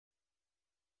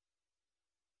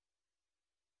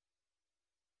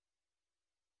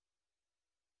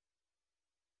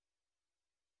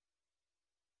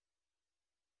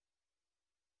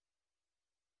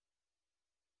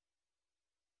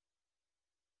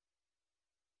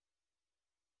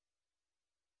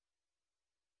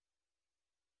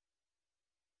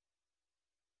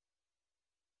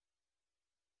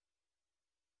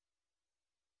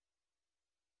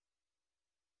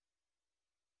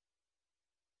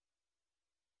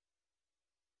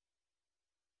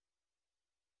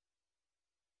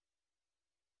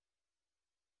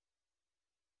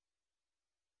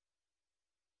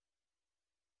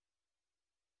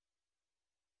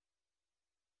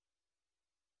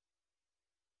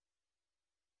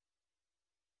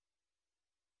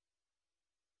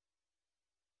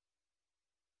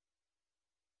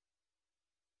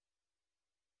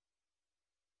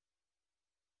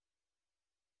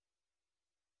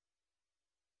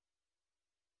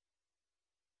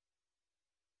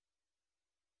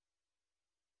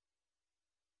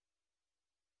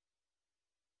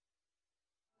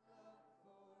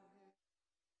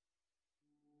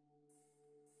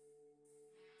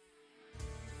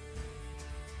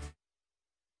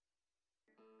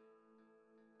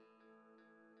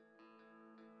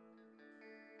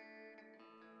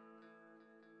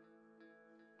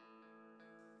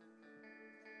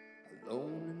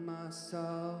alone in my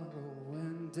sorrow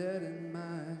and dead in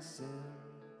my sin,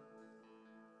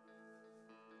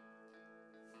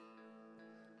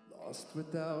 lost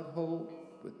without hope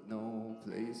with no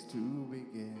place to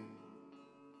begin.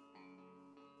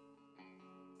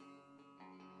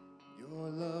 Your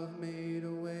love made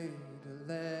a way to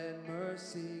let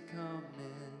mercy come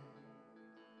in.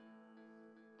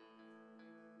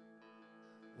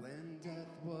 When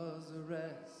death was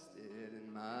arrested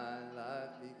and my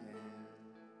life began.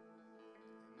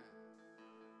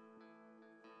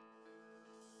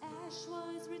 Amen. Ash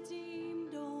was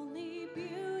redeemed, only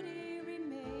beauty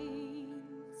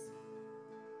remains.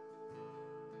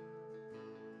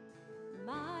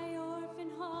 My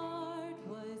orphan heart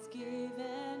was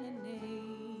given a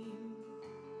name.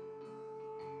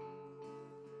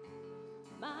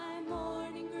 My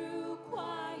mourning grew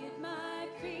quiet, my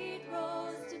feet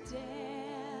rose to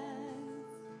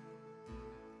dance.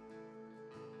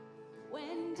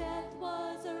 When death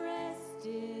was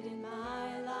arrested and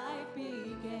my life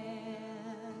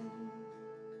began.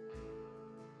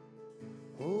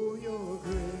 Oh, your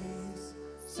grace,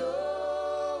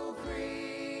 so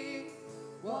free,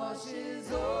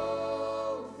 washes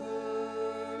over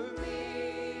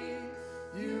me.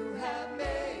 You have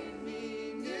made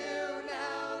me new,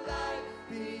 now life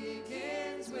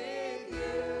begins with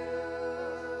you.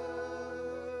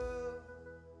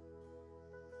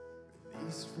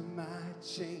 Released from my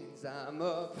chains, I'm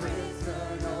a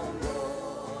prisoner no more.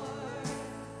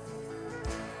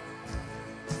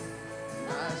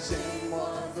 My shame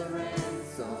was a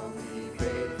ransom he paid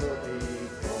faithfully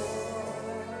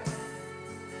for.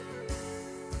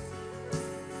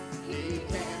 He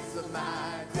canceled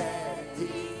my debt,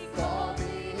 he called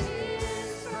me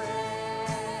his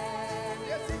friend.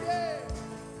 Yes, he did.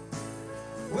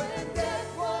 When death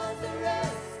was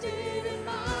arrested and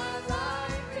my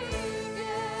life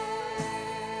began.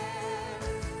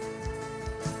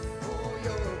 Oh,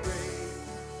 your grace,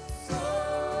 so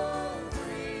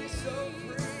free,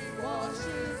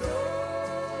 washes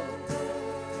over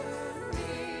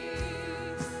me.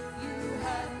 You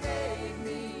have made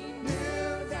me new,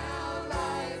 now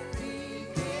life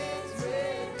begins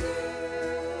with you.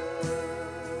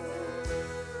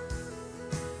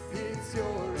 It's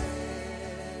your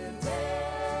endless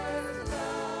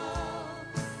love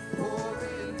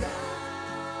pouring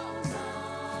down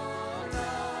on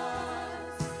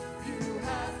us. You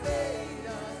have made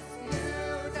us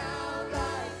new, now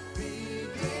life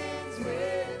begins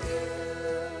with you.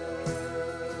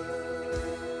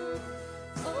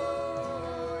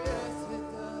 Oh, yes, it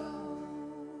does.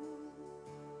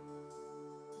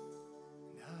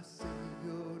 And our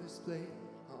Savior displayed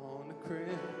on a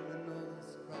criminal's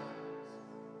cross.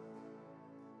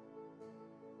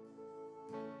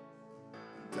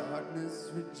 Darkness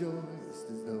rejoiced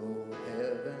as though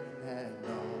heaven had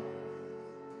lost.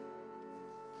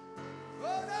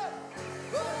 Oh, no!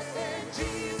 But then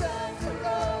Jesus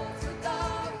arose with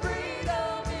our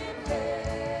freedom in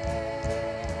hand.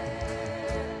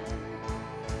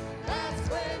 That's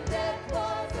when death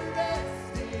was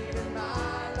arrested and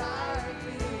my life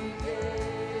began.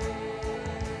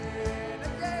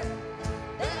 Again.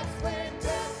 That's when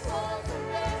death was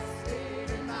arrested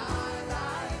and my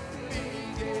life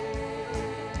began.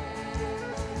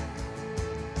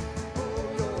 Oh,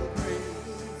 your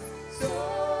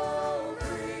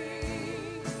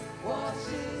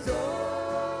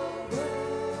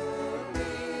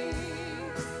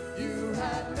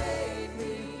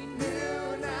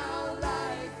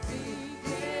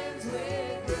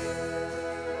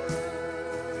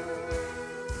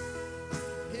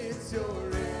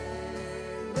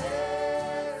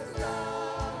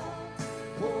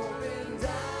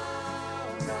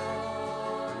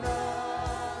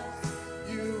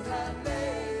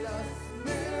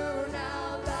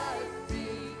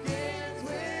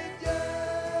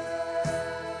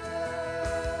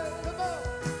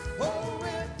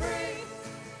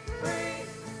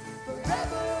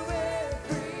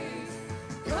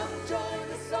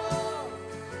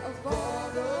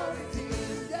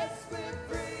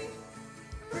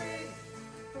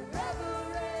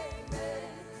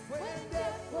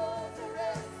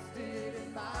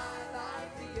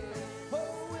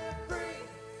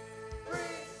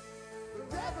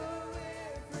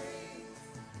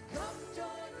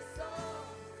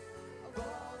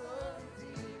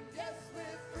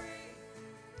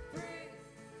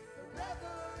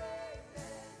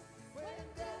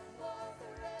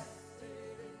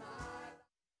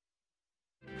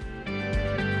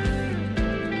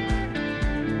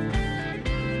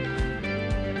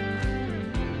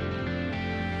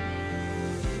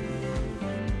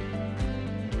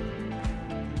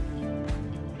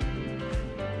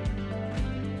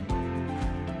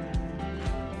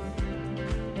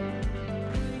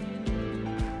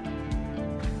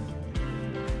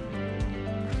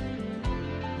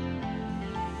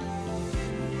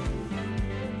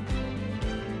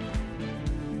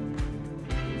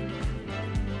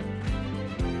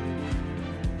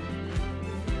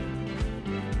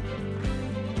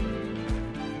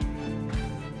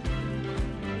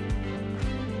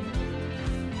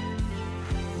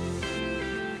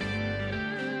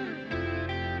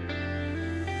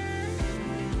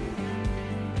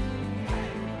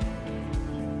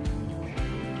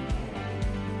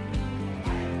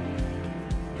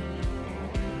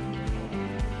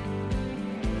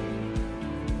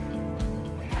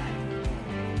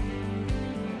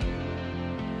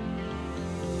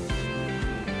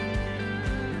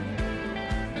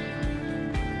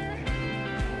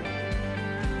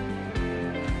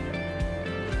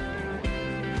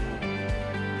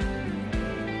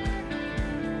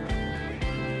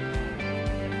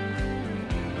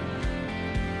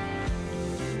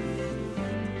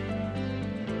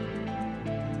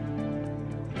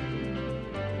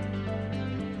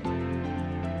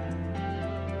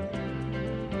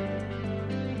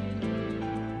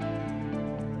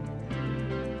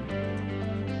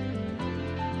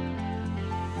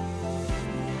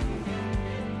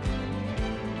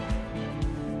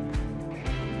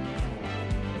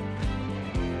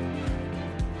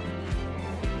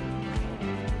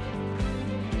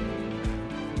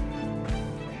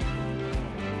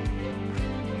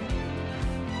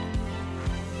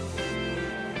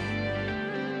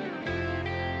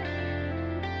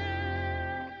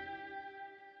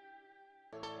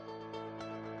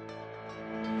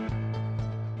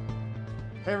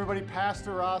Hey everybody,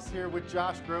 Pastor Ross here with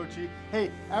Josh Grochi. Hey,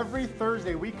 every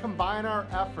Thursday we combine our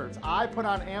efforts. I put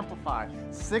on Amplify,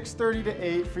 6:30 to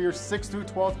 8 for your 6th through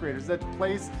 12th graders. That's a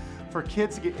place for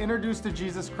kids to get introduced to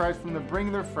Jesus Christ, from them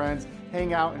bring their friends,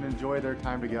 hang out, and enjoy their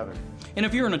time together. And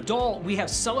if you're an adult, we have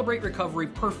Celebrate Recovery,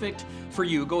 perfect for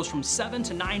you. It goes from 7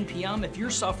 to 9 p.m. If you're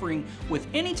suffering with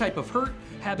any type of hurt,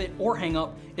 habit, or hang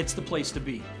up, it's the place to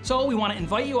be. So we want to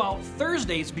invite you out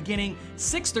Thursdays beginning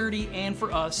 6:30 and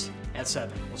for us at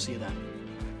 7. We'll see you then.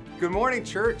 Good morning,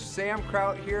 church. Sam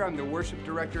Kraut here. I'm the worship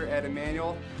director at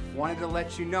Emmanuel. Wanted to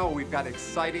let you know we've got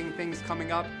exciting things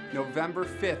coming up. November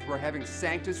 5th, we're having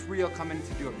Sanctus Real come in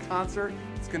to do a concert.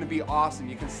 It's going to be awesome.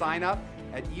 You can sign up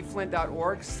at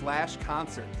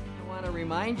eflint.org/concert. I want to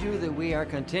remind you that we are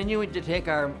continuing to take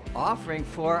our offering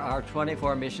for our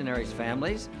 24 missionaries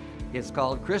families. It's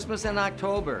called Christmas in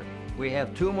October. We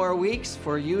have 2 more weeks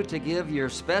for you to give your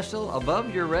special,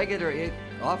 above your regular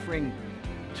offering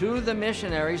to the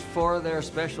missionaries for their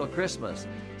special Christmas.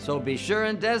 So be sure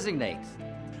and designate.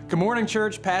 Good morning,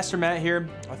 church. Pastor Matt here.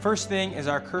 The first thing is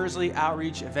our Kersley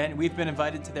Outreach event. We've been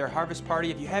invited to their harvest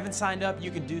party. If you haven't signed up, you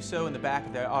can do so in the back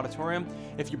of the auditorium.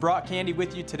 If you brought candy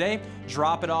with you today,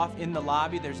 drop it off in the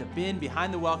lobby. There's a bin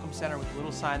behind the Welcome Center with a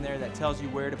little sign there that tells you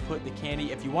where to put the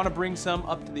candy. If you want to bring some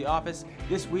up to the office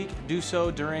this week, do so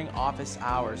during office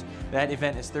hours. That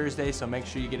event is Thursday, so make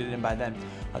sure you get it in by then.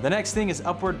 The next thing is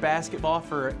Upward Basketball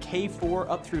for K4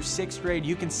 up through 6th grade.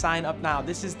 You can sign up now.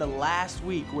 This is the last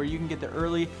week where you can get the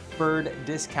early bird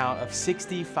discount of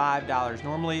 $65.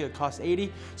 Normally it costs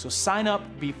 $80, so sign up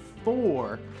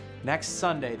before next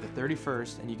Sunday, the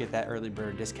 31st, and you get that early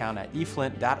bird discount at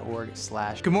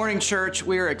eflint.org/. Good morning, church.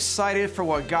 We are excited for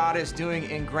what God is doing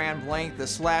in Grand Blanc.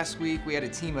 This last week, we had a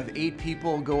team of 8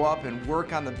 people go up and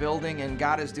work on the building, and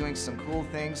God is doing some cool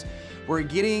things. We're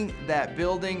getting that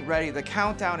building ready. The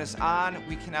countdown is on.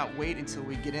 We cannot wait until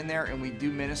we get in there and we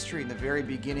do ministry in the very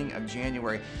beginning of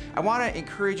January. I want to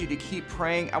encourage you to keep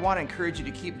praying. I want to encourage you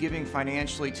to keep giving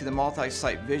financially to the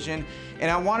multi-site vision. And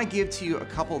I want to give to you a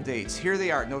couple dates. Here they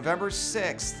are, November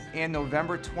 6th and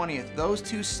November 20th. Those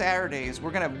 2 Saturdays, we're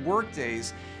going to have work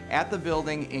days at the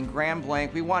building in Grand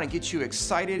Blanc. We want to get you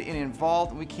excited and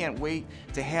involved, and we can't wait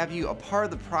to have you a part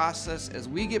of the process as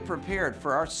we get prepared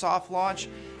for our soft launch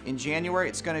in January.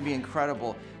 It's going to be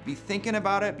incredible. Be thinking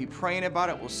about it, be praying about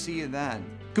it. We'll see you then.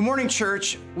 Good morning,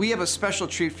 church. We have a special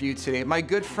treat for you today. My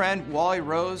good friend, Wally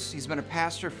Rose, he's been a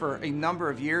pastor for a number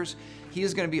of years. He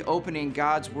is going to be opening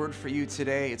God's Word for you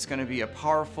today. It's going to be a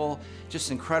powerful, just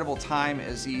incredible time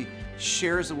as he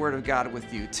shares the Word of God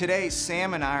with you. Today,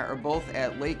 Sam and I are both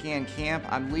at Lake Ann Camp.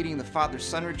 I'm leading the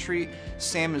Father-Son Retreat.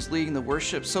 Sam is leading the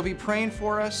worship. So be praying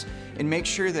for us and make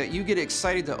sure that you get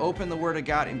excited to open the Word of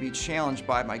God and be challenged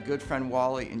by my good friend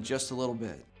Wally in just a little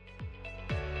bit.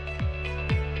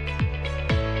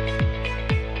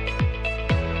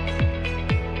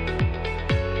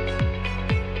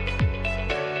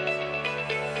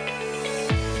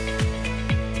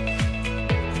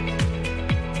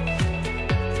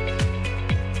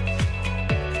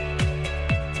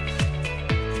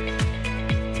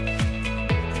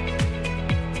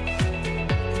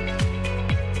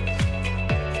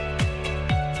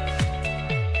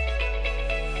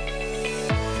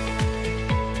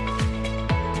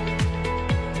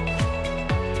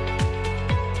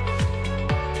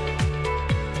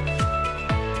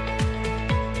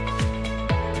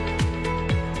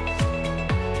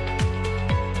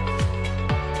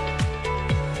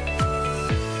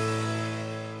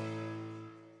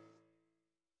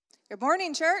 Good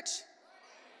morning, church.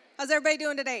 How's everybody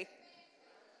doing today?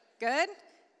 Good?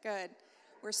 Good.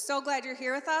 We're so glad you're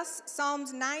here with us.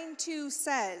 Psalms 9:2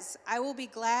 says, I will be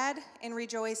glad and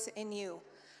rejoice in you.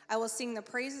 I will sing the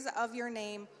praises of your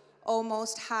name, O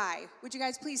Most High. Would you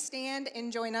guys please stand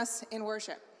and join us in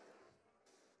worship?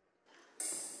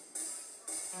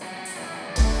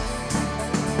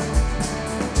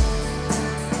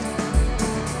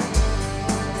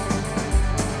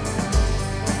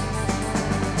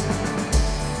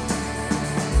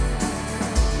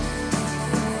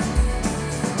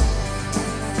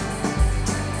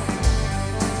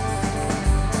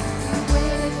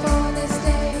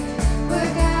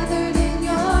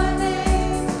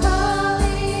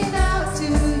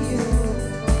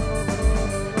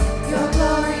 Your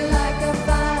glory like a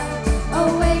fire,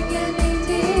 awaken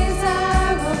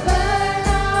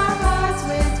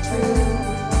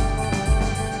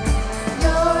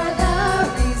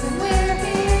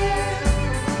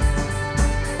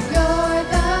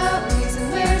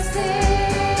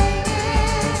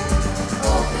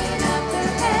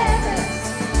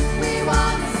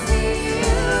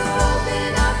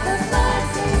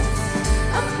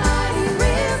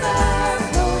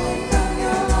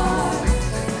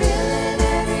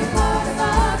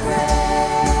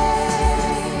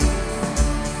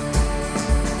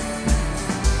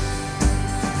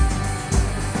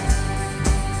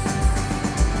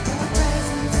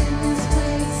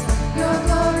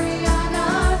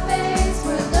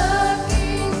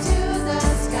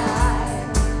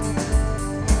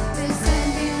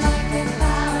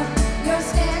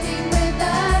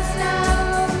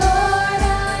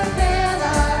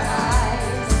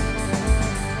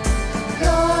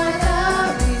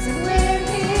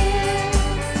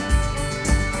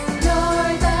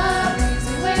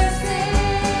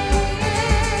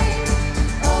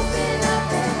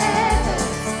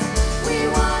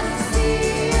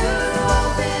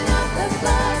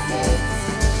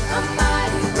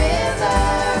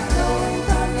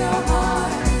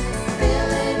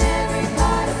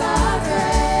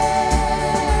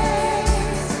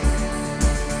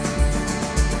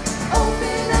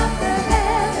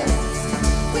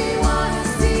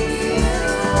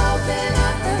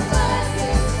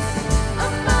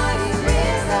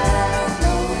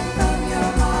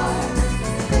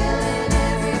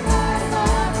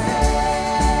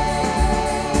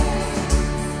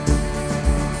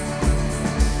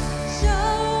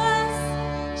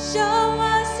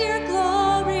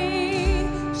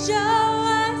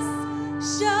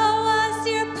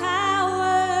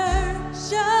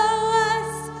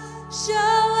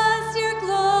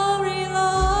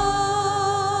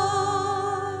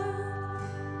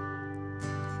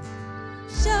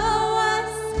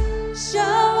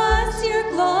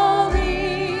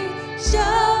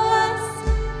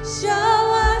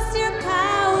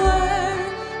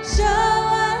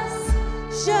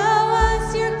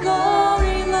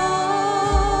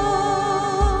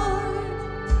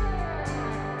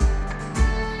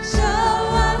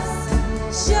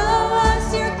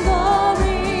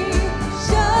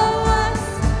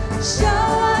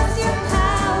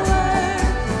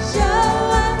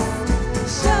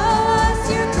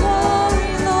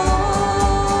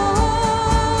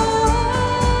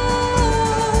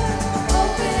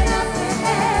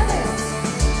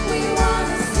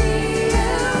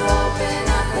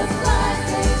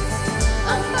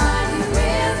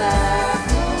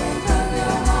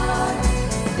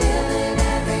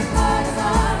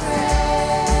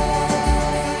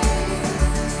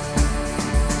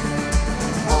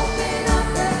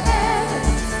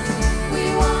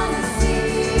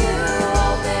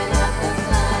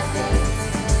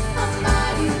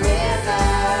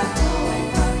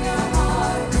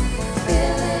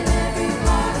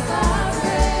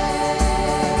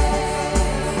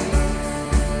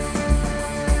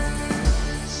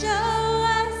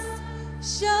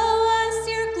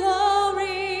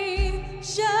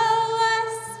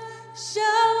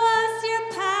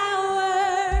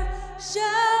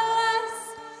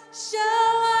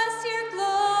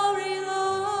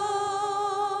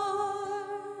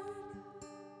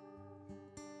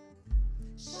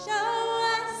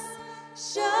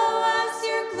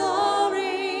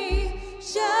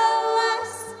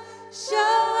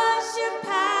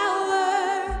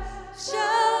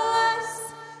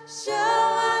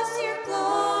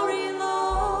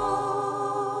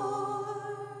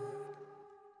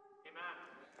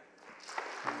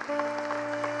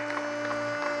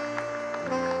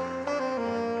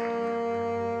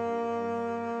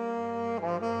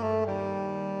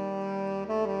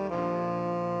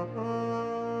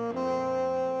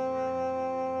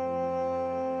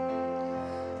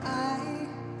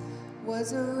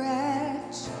was a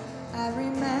wretch, I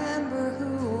remember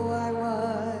who I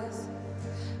was.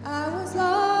 I was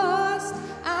lost,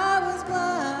 I was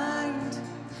blind,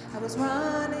 I was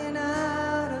running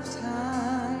out of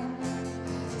time.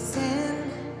 Sin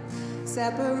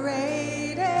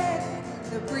separated,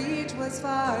 the breach was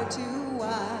far too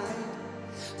wide.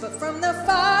 But from the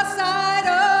far side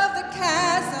of the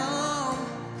chasm,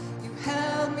 you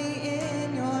held me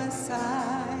in your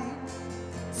sight.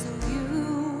 So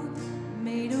you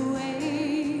made a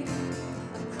way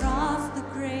across the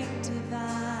great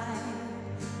divide,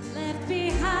 left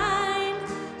behind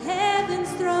heaven's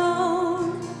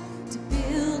throne to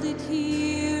build it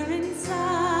here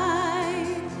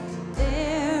inside.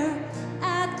 There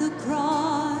at the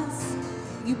cross,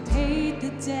 you paid the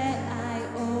debt I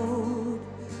owed,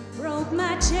 broke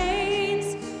my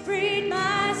chains, freed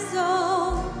my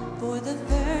soul. For the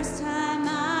first time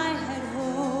I had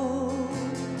hope.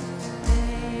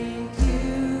 Thank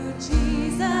you,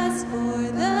 Jesus, for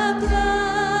the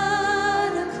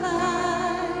blood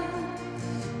applied.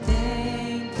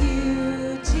 Thank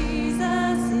you,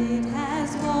 Jesus, it has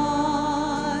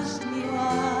washed me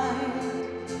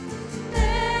white.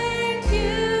 Thank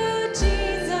you,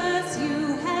 Jesus,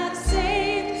 you have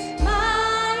saved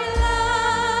my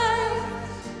life,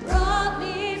 brought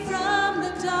me from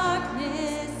the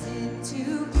darkness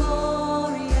into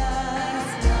glorious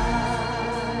light.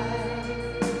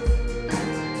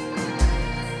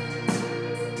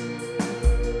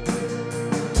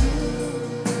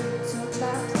 Took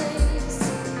my place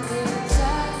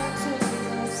inside my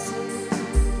tomb of sin.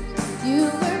 You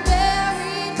were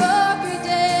buried for 3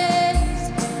 days,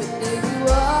 but then you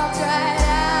walked right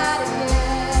out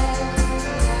again.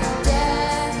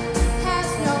 Death has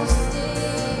no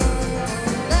sting,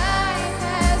 life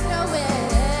has no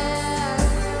end.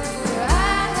 Your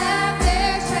eyes have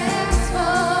been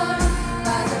transformed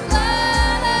by the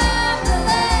blood of the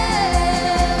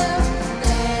Lamb.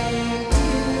 Thank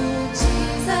you,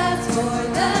 Jesus, for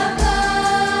the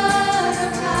blood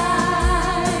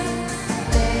applied.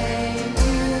 Thank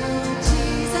you,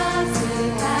 Jesus,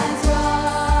 it has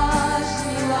washed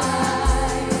me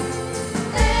white.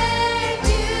 Thank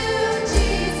you,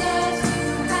 Jesus, you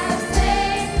have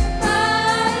saved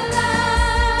my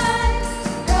life,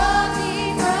 brought me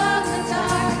from the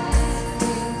darkness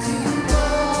into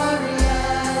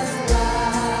glorious light.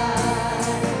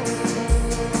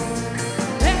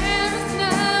 There is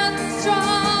nothing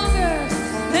stronger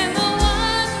than the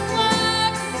wonder-working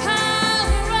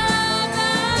power of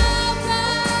the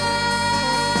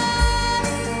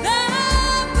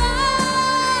blood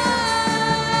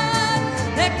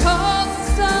that calls us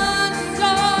sons and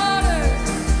daughters.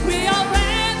 We are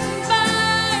ransomed by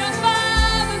our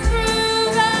Father through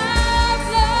the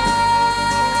blood.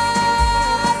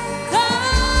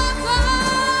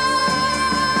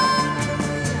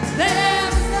 There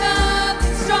is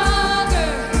nothing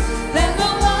stronger than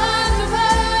the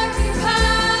wonder-working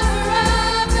power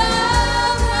of the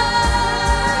blood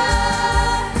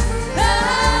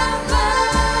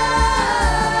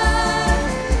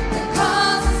that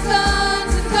calls us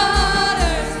sons and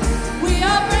daughters. We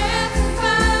are ransomed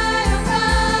by our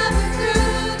Father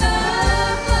through the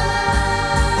blood.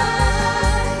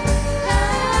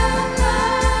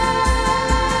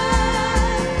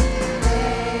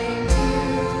 Thank you,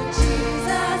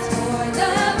 Jesus, for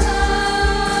the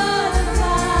blood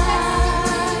applied.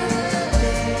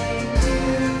 Thank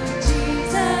you,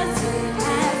 Jesus, it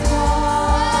has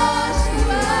washed me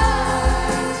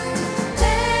white.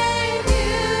 Thank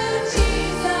you,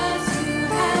 Jesus, you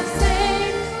have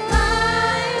saved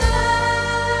my life.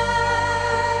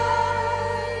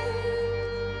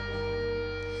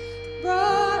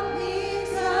 Brought me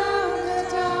from the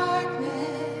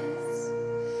darkness.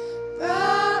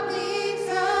 Brought me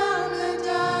from the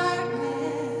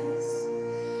darkness.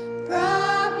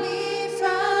 Brought me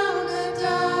from the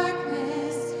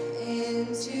darkness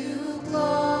into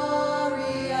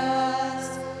glorious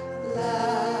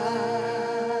light.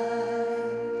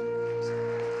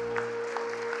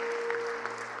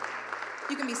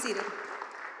 You can be seated.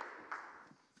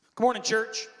 Good morning,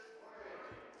 church.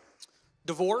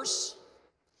 Divorce,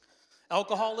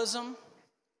 alcoholism,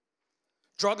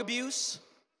 drug abuse,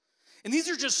 and these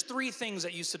are just 3 things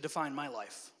that used to define my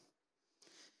life.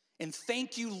 And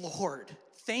thank you, Lord.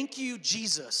 Thank you,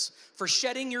 Jesus, for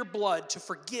shedding your blood to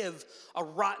forgive a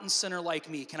rotten sinner like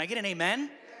me. Can I get an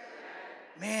amen?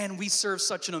 Man, we serve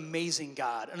such an amazing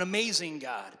God, an amazing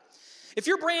God. If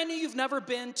you're brand new, you've never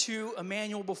been to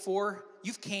Emmanuel before,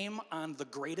 you've came on the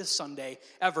greatest Sunday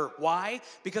ever. Why?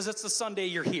 Because it's the Sunday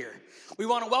you're here. We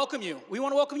want to welcome you. We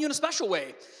want to welcome you in a special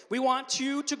way. We want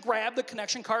you to grab the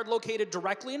connection card located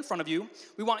directly in front of you.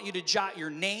 We want you to jot your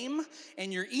name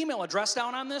and your email address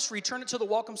down on this. Return it to the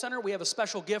Welcome Center. We have a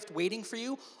special gift waiting for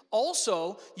you.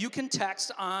 Also, you can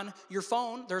text on your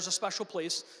phone. There's a special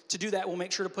place to do that. We'll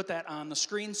make sure to put that on the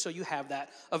screen so you have that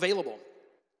available.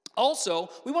 Also,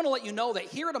 we want to let you know that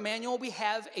here at Emmanuel, we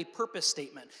have a purpose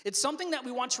statement. It's something that we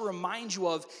want to remind you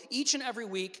of each and every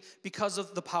week because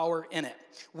of the power in it.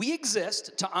 We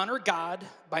exist to honor God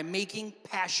by making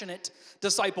passionate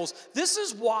disciples. This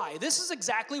is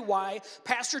exactly why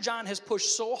Pastor John has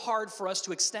pushed so hard for us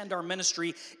to extend our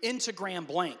ministry into Grand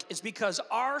Blanc. It's because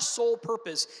our sole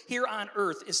purpose here on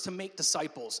earth is to make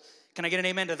disciples. Can I get an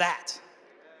amen to that?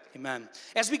 Amen.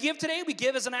 As we give today, we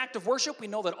give as an act of worship. We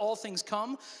know that all things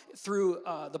come through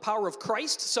the power of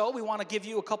Christ, so we want to give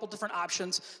you a couple different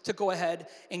options to go ahead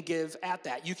and give at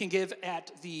that. You can give at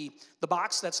the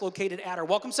box that's located at our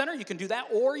Welcome Center. You can do that,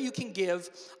 or you can give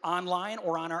online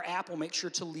or on our app. We'll make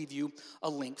sure to leave you a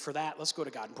link for that. Let's go to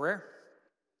God in prayer.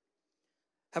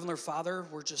 Heavenly Father,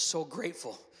 we're just so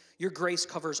grateful. Your grace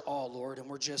covers all, Lord, and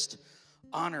we're just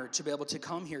honored to be able to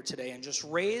come here today and just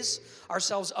raise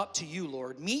ourselves up to you,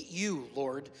 Lord. Meet you,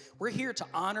 Lord. We're here to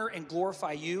honor and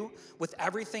glorify you with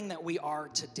everything that we are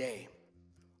today.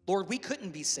 Lord, we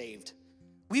couldn't be saved.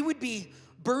 We would be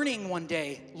burning one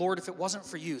day, Lord, if it wasn't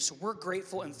for you. So we're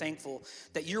grateful and thankful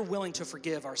that you're willing to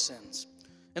forgive our sins.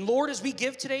 And Lord, as we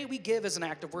give today, we give as an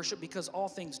act of worship because all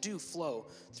things do flow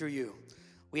through you.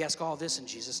 We ask all this in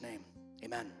Jesus' name.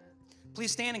 Amen.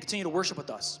 Please stand and continue to worship with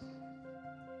us.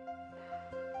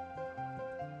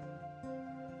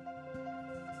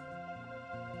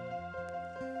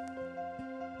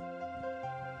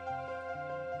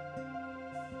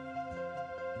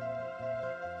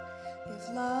 If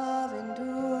love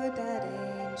endured that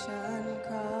ancient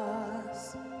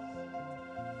cross,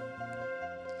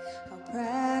 how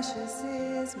precious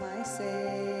is my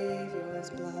Savior's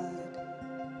blood.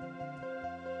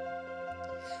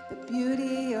 The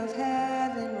beauty of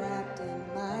heaven wrapped in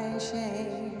my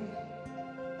shame,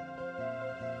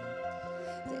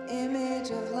 the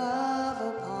image of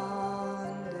love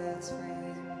upon death's frame.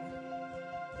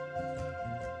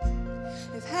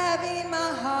 If having my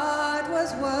heart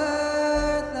was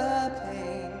worth the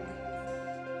pain,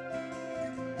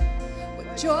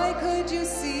 what joy could you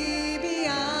see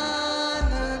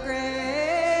beyond the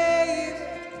grave?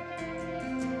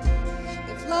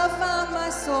 If love found my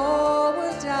soul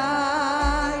were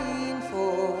dying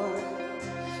for,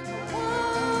 how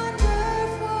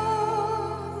wonderful,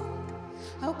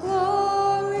 how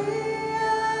glorious,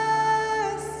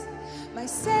 my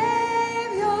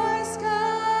Savior's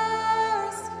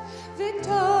scars,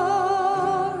 victorious.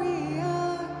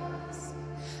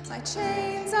 My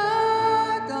chains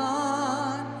are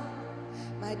gone,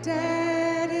 my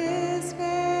debt is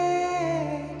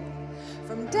paid,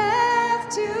 from death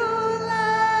to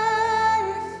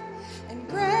life and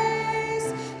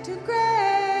grace to grace.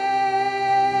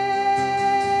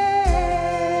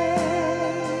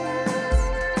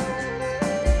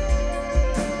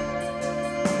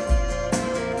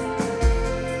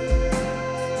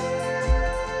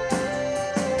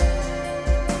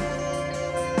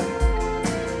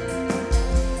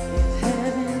 If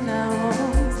heaven now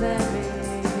owns that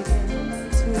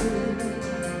magnitude,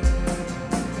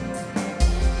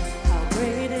 how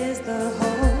great is the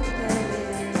hope that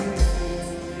lives in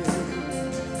you.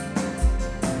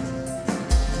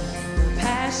 The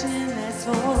passion that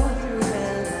tore through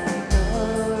hell like a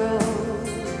road,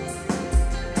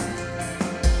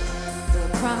 the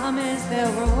promise that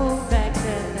rolled back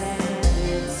death and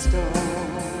its stone.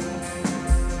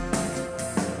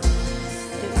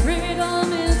 If freedom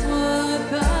is worth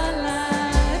the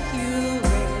life you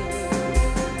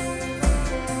raised,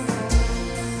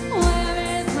 where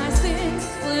is my sin?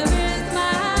 Where is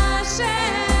my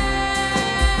shame?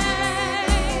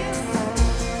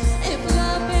 If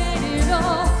love paid it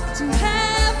all to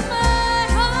have my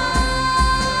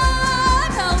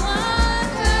heart, how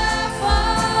wonderful,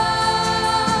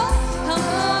 how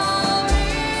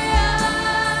glorious,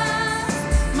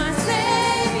 my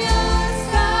Savior's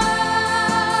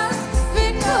scars,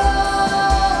 victorious.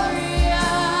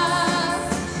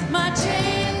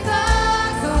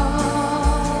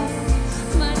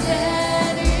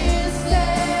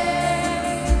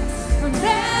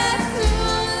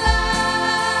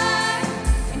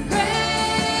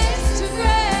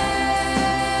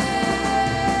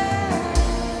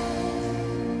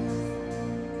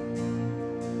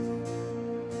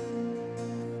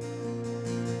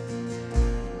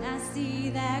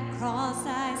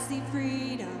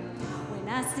 freedom. When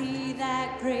I see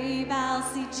that grave, I'll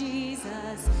see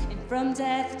Jesus. And from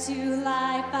death to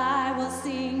life, I will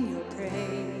sing your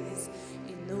praise.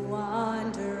 In the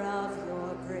wonder of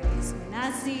your grace. When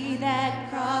I see that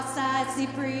cross, I see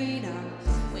freedom.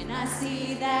 When I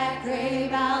see that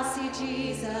grave, I'll see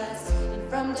Jesus. And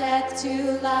from death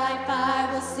to life, I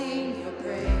will sing your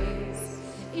praise.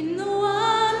 In the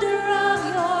wonder of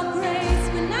your grace.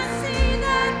 When I see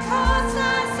that cross,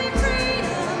 I see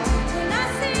freedom. When I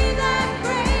see that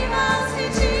grave, I'll see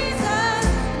Jesus.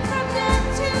 And from death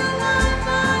to life, I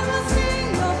will sing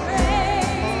your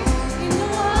praise. In the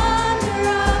wonder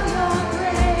of your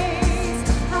grace,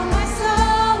 how my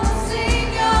soul will sing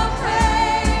your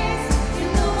praise. In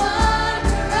the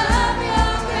wonder of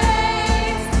your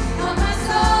grace, how my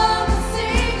soul will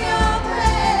sing your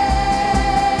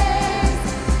praise.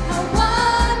 How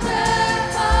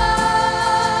wonderful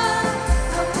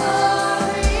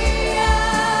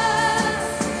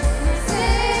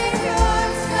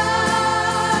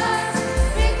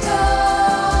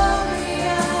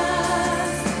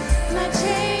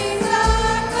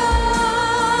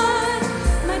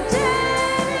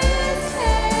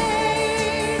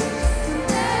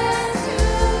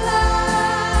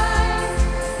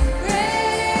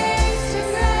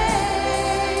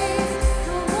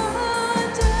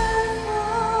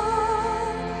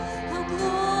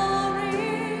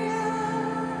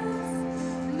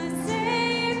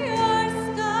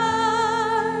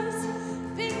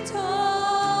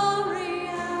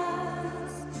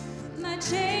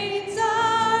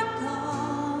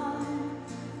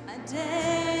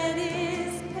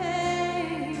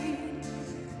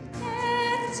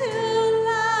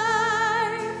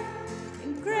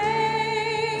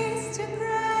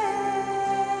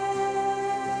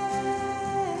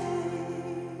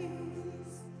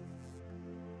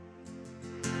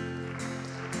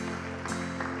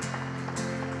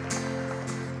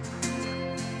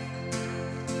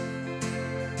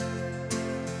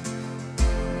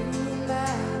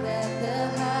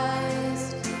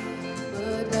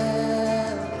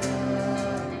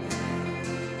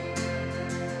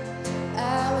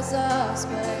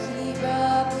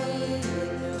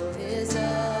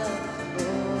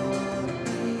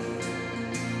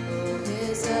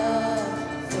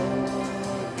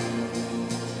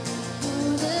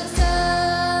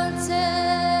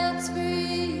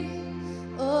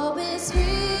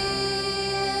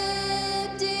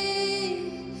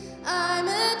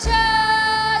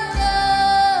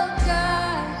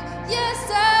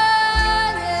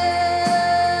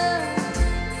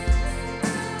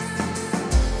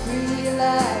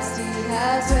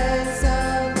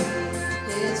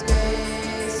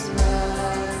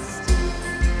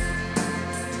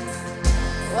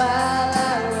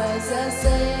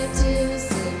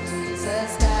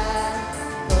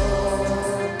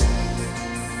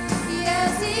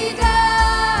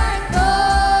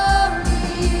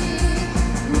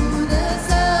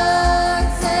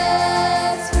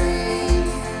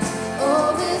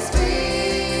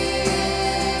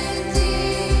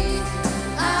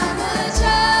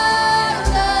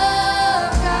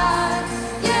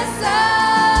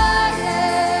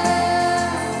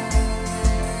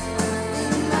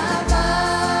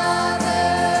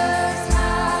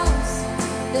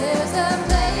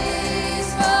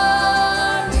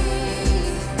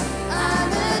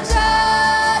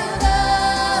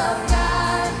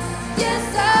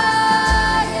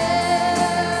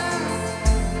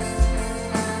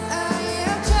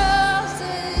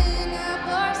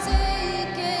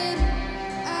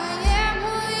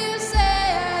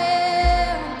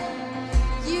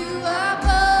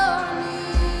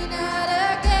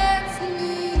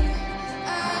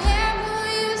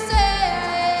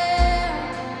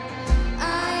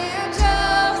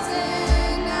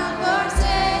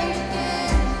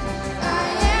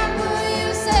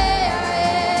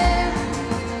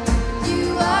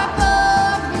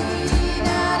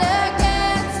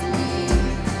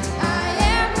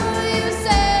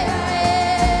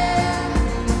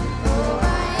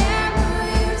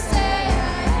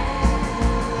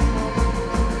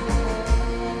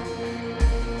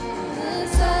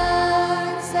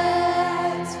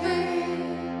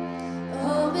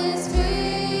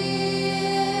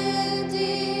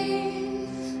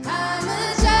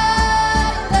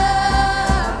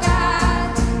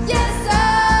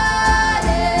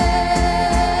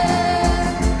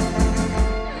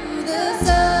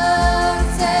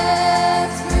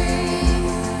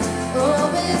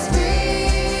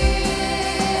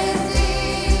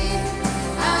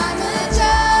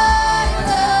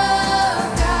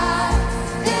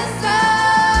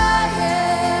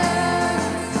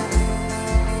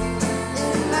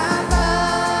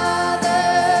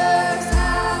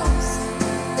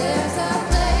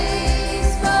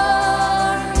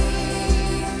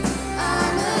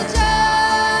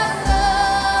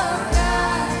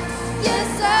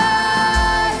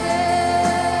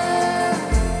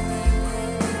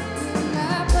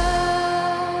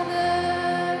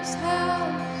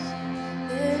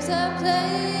a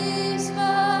place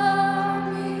for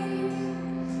me.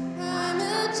 I'm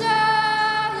a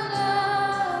child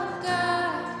of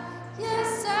God.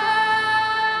 Yes,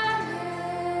 I am.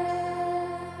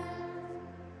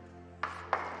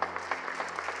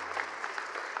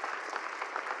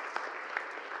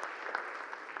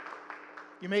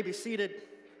 You may be seated.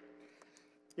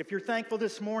 If you're thankful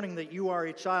this morning that you are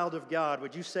a child of God,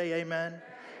 would you say amen?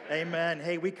 Amen.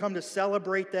 Hey, we come to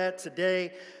celebrate that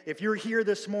today. If you're here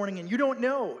this morning and you don't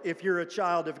know if you're a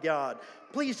child of God,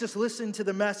 please just listen to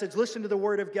the message, listen to the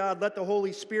Word of God, let the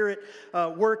Holy Spirit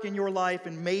work in your life,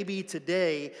 and maybe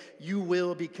today you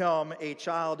will become a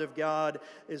child of God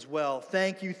as well.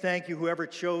 Thank you, whoever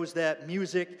chose that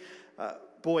music.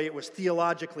 Boy, it was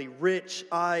theologically rich.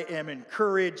 I am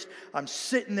encouraged. I'm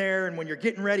sitting there, and when you're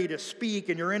getting ready to speak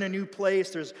and you're in a new place,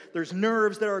 there's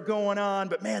nerves that are going on.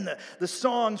 But man, the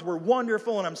songs were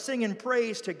wonderful, and I'm singing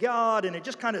praise to God, and it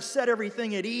just kind of set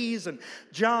everything at ease. And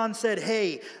John said,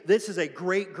 hey, this is a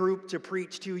great group to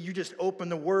preach to. You just open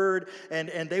the Word,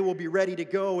 and they will be ready to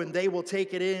go, and they will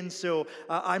take it in. So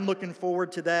I'm looking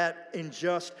forward to that in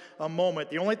just a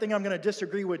moment. The only thing I'm going to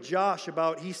disagree with Josh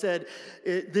about, he said,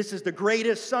 this is the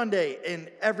greatest Sunday, and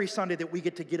every Sunday that we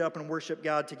get to get up and worship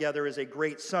God together is a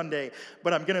great Sunday.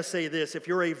 But I'm going to say this, if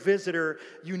you're a visitor,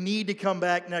 you need to come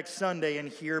back next Sunday and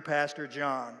hear Pastor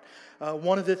John.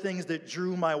 One of the things that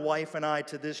drew my wife and I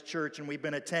to this church, and we've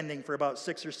been attending for about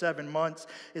 6 or 7 months,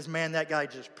 is, man, that guy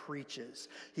just preaches.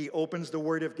 He opens the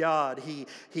Word of God.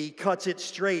 He cuts it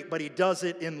straight, but he does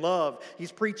it in love.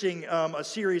 He's preaching a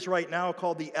series right now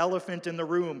called The Elephant in the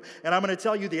Room. And I'm going to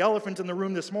tell you, the elephant in the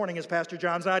room this morning is Pastor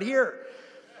John's not here.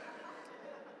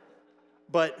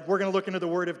 But we're going to look into the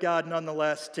Word of God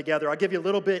nonetheless together. I'll give you a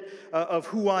little bit of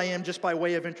who I am just by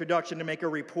way of introduction to make a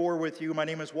rapport with you. My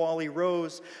name is Wally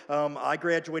Rose. I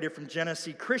graduated from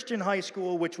Genesee Christian High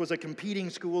School, which was a competing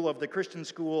school of the Christian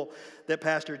school that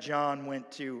Pastor John went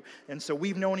to. And so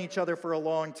we've known each other for a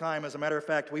long time. As a matter of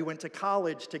fact, we went to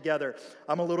college together.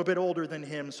 I'm a little bit older than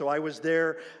him, so I was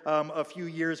there a few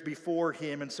years before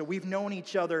him. And so we've known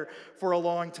each other for a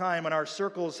long time, and our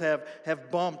circles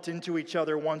have bumped into each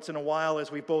other once in a while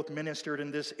as we both ministered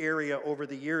in this area over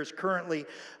the years. Currently,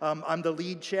 I'm the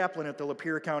lead chaplain at the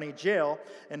Lapeer County Jail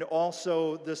and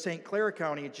also the St. Clair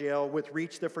County Jail with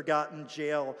Reach the Forgotten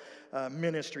Jail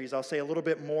Ministries. I'll say a little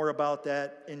bit more about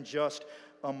that in just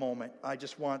a moment. I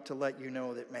just want to let you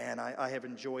know that, man, I have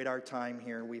enjoyed our time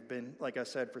here. We've been, like I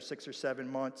said, for 6 or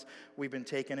 7 months. We've been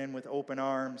taken in with open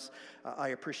arms. I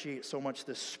appreciate so much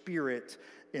the spirit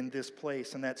in this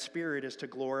place, and that spirit is to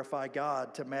glorify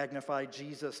God, to magnify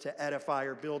Jesus, to edify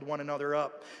or build one another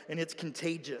up, and it's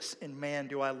contagious, and man,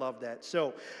 do I love that.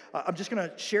 So I'm just going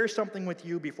to share something with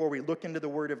you before we look into the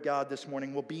Word of God this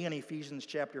morning. We'll be in Ephesians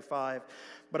chapter 5,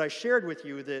 but I shared with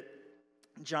you that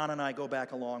John and I go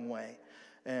back a long way,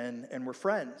 and we're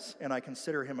friends, and I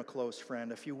consider him a close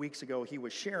friend. A few weeks ago, he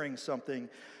was sharing something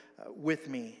with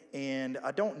me, and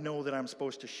I don't know that I'm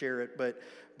supposed to share it, but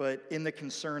in the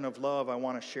concern of love, I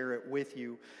want to share it with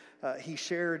you. He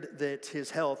shared that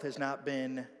his health has not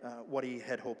been what he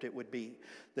had hoped it would be,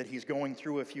 that he's going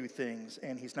through a few things,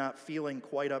 and he's not feeling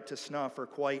quite up to snuff or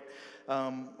quite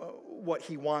what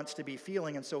he wants to be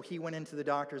feeling, and so he went into the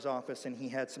doctor's office and he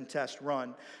had some tests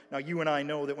run. Now, you and I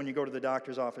know that when you go to the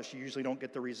doctor's office, you usually don't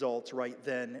get the results right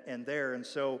then and there, and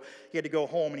so he had to go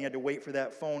home and he had to wait for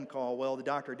that phone call. Well, the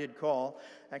doctor did call.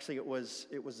 Actually, it was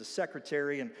the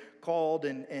secretary, and called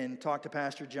and talked to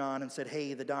Pastor John and said,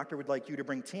 hey, the doctor would like you to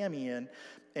bring Tammy in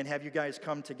and have you guys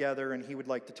come together, and he would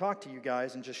like to talk to you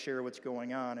guys and just share what's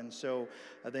going on. And so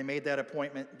they made that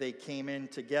appointment. They came in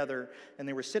together, and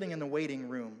they were sitting in the waiting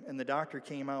room, and the doctor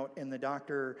came out, and the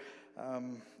doctor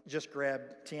just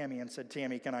grabbed Tammy and said,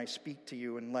 Tammy, can I speak to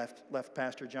you? And left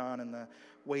Pastor John in the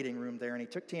waiting room there, and he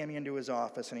took Tammy into his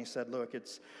office, and he said, look,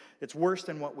 it's worse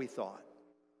than what we thought,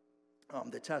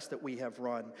 the test that we have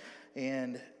run,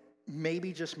 and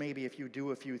maybe, just maybe, if you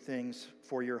do a few things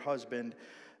for your husband,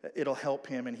 it'll help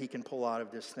him and he can pull out of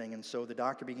this thing. And so the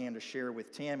doctor began to share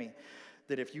with Tammy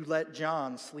that if you let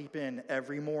John sleep in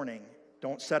every morning,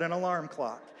 don't set an alarm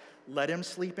clock, let him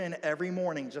sleep in every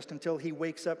morning just until he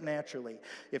wakes up naturally.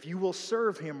 If you will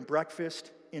serve him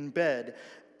breakfast in bed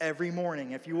every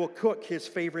morning, if you will cook his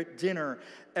favorite dinner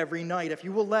every night, if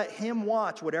you will let him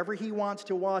watch whatever he wants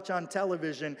to watch on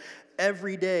television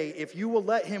every day, if you will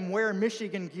let him wear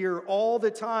Michigan gear all the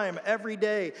time, every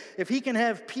day, if he can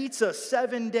have pizza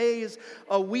 7 days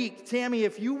a week, Tammy,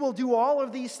 if you will do all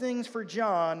of these things for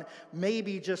John,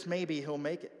 maybe, just maybe, he'll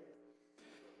make it.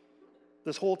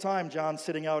 This whole time, John's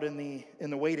sitting out in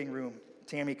the waiting room.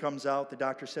 Tammy comes out. The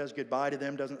doctor says goodbye to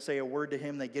them, doesn't say a word to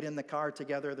him. They get in the car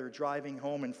together. They're driving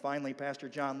home, and finally Pastor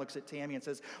John looks at Tammy and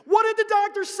says, "What did the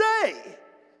doctor say?"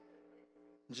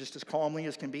 And just as calmly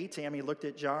as can be, Tammy looked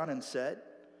at John and said,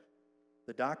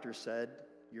 "The doctor said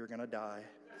you're going to die."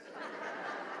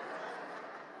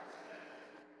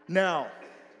 Now,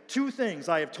 two things.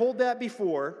 I have told that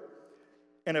before,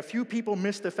 and a few people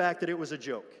missed the fact that it was a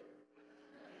joke.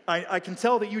 I can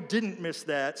tell that you didn't miss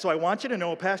that, so I want you to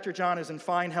know Pastor John is in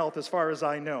fine health as far as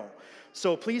I know.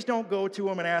 So please don't go to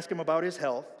him and ask him about his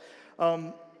health.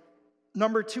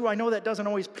 Number two, I know that doesn't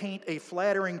always paint a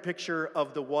flattering picture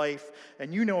of the wife,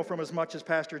 and you know from as much as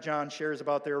Pastor John shares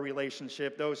about their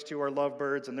relationship, those two are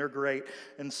lovebirds and they're great,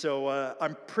 and so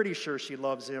I'm pretty sure she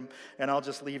loves him, and I'll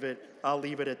leave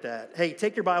it at that. Hey,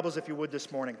 take your Bibles if you would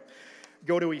this morning.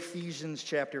 Go to Ephesians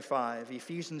chapter 5.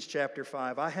 Ephesians chapter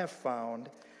 5. I have found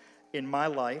in my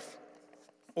life,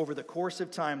 over the course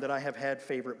of time, that I have had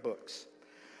favorite books.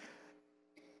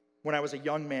 When I was a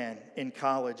young man in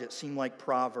college, it seemed like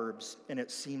Proverbs and it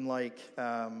seemed like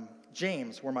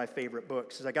James were my favorite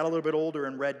books. As I got a little bit older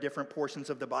and read different portions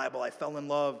of the Bible, I fell in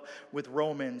love with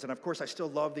Romans. And of course, I still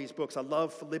love these books. I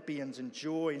love Philippians and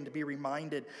joy, and to be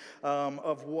reminded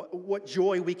of what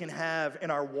joy we can have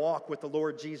in our walk with the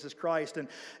Lord Jesus Christ.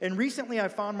 And recently, I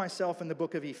found myself in the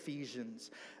book of Ephesians.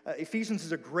 Ephesians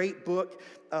is a great book.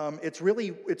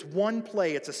 It's one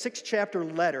play. It's a 6-chapter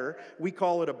letter. We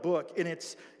call it a book. And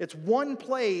it's one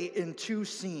play in 2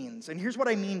 scenes. And here's what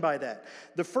I mean by that.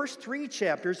 The first 3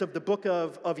 chapters of the book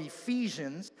of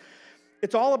Ephesians,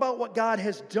 it's all about what God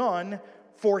has done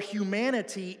for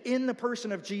humanity in the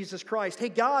person of Jesus Christ. Hey,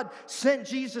 God sent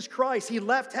Jesus Christ. He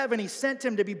left heaven. He sent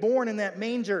him to be born in that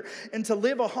manger and to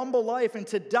live a humble life and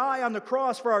to die on the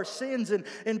cross for our sins and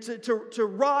to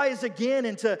rise again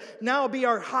and to now be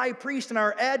our high priest and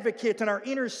our advocate and our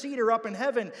interceder up in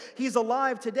heaven. He's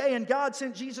alive today, and God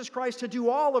sent Jesus Christ to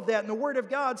do all of that. And the Word of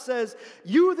God says,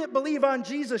 you that believe on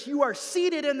Jesus, you are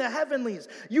seated in the heavenlies.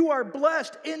 You are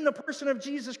blessed in the person of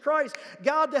Jesus Christ.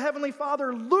 God, the Heavenly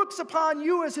Father, looks upon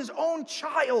you as his own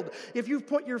child if you've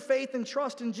put your faith and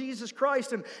trust in Jesus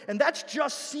Christ. And that's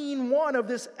just scene 1 of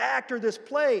this act or this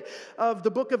play of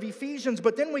the book of Ephesians.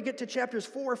 But then we get to chapters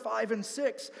 4, 5, and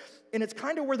 6. And it's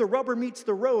kind of where the rubber meets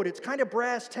the road. It's kind of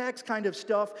brass tacks kind of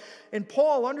stuff. And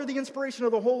Paul, under the inspiration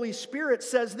of the Holy Spirit,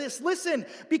 says this: listen,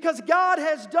 because God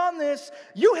has done this,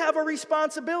 you have a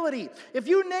responsibility. If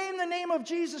you name the name of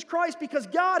Jesus Christ because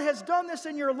God has done this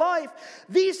in your life,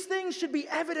 these things should be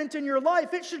evident in your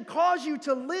life. It should cause you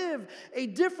to live a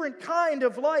different kind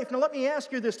of life. Now let me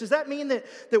ask you this. Does that mean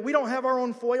that we don't have our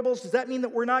own foibles? Does that mean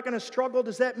that we're not going to struggle?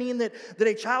 Does that mean that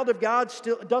a child of God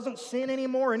still doesn't sin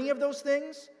anymore? Any of those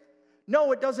things?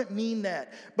 No, it doesn't mean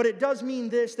that. But it does mean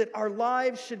this, that our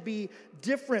lives should be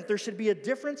different. There should be a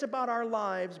difference about our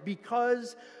lives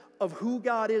because of who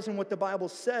God is and what the Bible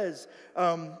says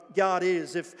God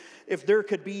is. If there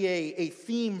could be a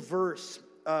theme verse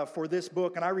for this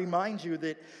book, and I remind you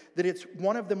that it's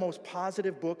one of the most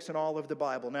positive books in all of the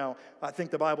Bible. Now, I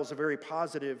think the Bible is a very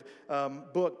positive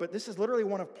book, but this is literally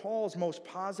one of Paul's most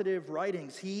positive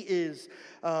writings. He is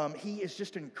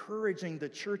just encouraging the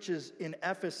churches in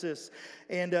Ephesus,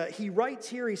 and he writes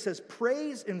here, he says,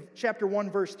 praise, in chapter 1,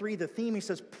 verse 3, the theme, he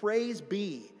says, praise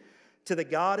be to the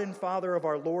God and Father of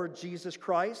our Lord Jesus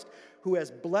Christ, who has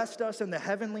blessed us in the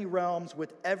heavenly realms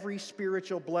with every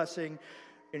spiritual blessing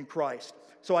in Christ.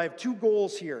 So I have 2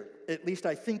 goals here. At least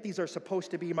I think these are supposed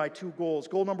to be my 2 goals.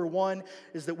 Goal number 1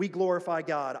 is that we glorify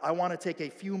God. I want to take a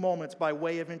few moments by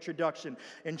way of introduction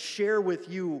and share with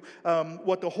you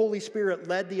what the Holy Spirit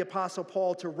led the Apostle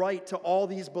Paul to write to all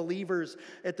these believers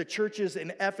at the churches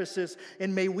in Ephesus.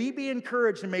 And may we be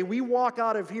encouraged and may we walk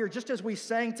out of here, just as we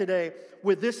sang today,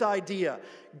 with this idea: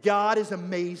 God is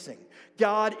amazing.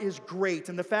 God is great,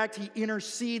 and the fact He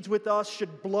intercedes with us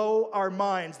should blow our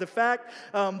minds. The fact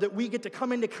that we get to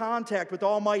come into contact with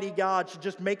Almighty God should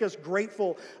just make us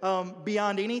grateful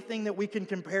beyond anything that we can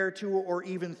compare to or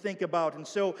even think about. And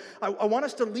so I want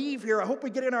us to leave here. I hope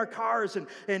we get in our cars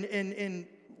and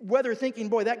whether thinking,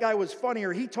 boy, that guy was funny,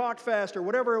 or he talked fast, or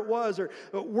whatever it was, or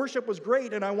worship was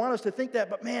great, and I want us to think that,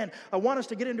 but man, I want us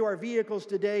to get into our vehicles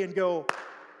today and go,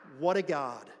 what a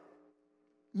God.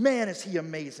 Man, is He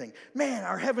amazing. Man,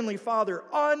 our Heavenly Father,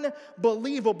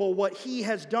 unbelievable what He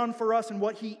has done for us and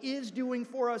what He is doing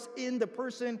for us in the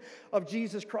person of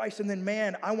Jesus Christ. And then,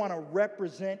 man, I want to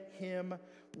represent Him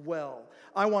well.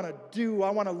 I want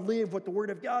to live what the Word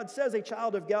of God says a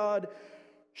child of God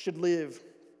should live.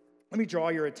 Let me draw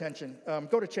your attention.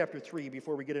 Go to chapter 3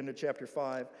 before we get into chapter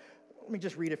 5. Let me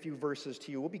just read a few verses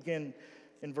to you. We'll begin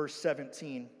in verse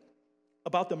 17,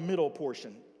 about the middle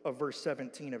portion of verse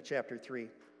 17 of chapter 3.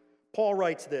 Paul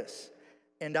writes this,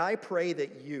 "And I pray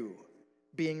that you,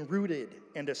 being rooted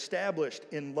and established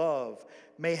in love,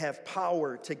 may have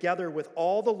power together with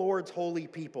all the Lord's holy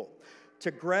people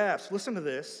to grasp," listen to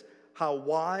this, "how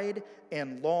wide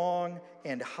and long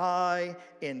and high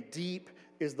and deep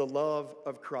is the love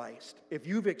of Christ." If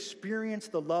you've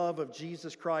experienced the love of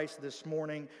Jesus Christ this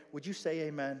morning, would you say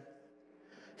amen?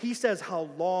 He says how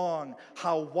long,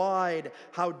 how wide,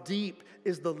 how deep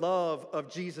is the love of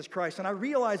Jesus Christ. And I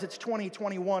realize it's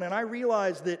 2021, and I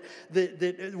realize that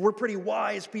we're pretty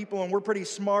wise people and we're pretty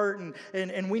smart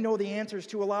and we know the answers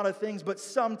to a lot of things, but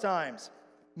sometimes,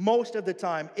 most of the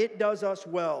time, it does us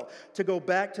well to go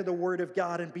back to the Word of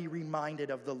God and be reminded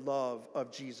of the love of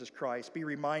Jesus Christ. Be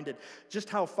reminded just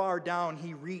how far down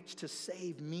He reached to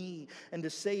save me and to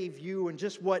save you, and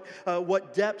just what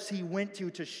depths He went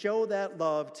to show that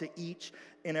love to each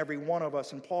and every one of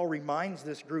us. And Paul reminds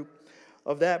this group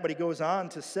of that, but he goes on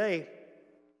to say,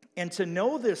 "And to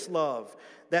know this love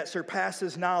that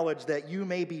surpasses knowledge, that you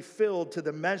may be filled to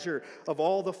the measure of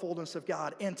all the fullness of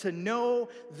God." And to know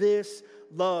this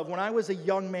love. When I was a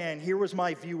young man, here was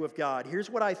my view of God. Here's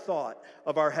what I thought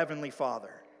of our Heavenly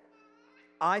Father.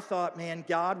 I thought, man,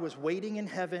 God was waiting in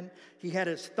heaven. He had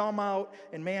his thumb out.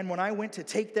 And man, when I went to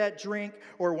take that drink,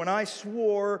 or when I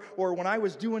swore, or when I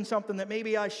was doing something that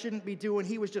maybe I shouldn't be doing,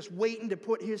 he was just waiting to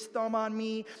put his thumb on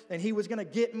me, and he was going to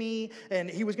get me,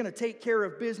 and he was going to take care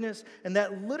of business. And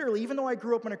that literally, even though I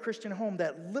grew up in a Christian home,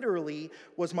 that literally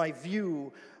was my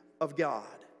view of God.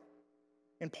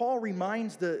 And Paul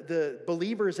reminds the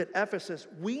believers at Ephesus,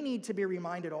 we need to be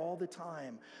reminded all the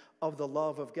time of the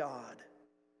love of God.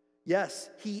 Yes,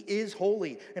 He is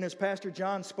holy. And as Pastor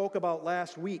John spoke about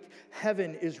last week,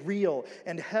 heaven is real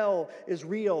and hell is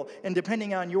real. And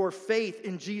depending on your faith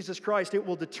in Jesus Christ, it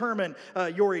will determine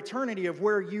your eternity of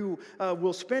where you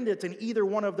will spend it in either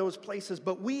one of those places.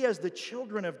 But we as the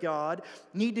children of God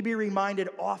need to be reminded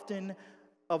often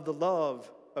of the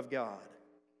love of God.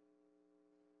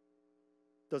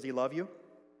 Does He love you?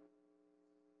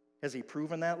 Has He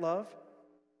proven that love?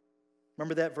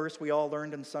 Remember that verse we all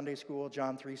learned in Sunday school,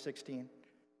 John 3:16?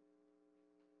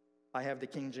 I have the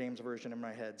King James Version in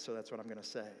my head, so that's what I'm going to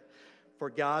say. "For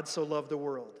God so loved the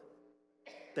world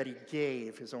that He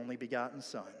gave His only begotten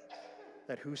Son,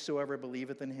 that whosoever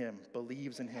believeth in Him,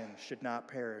 believes in Him, should not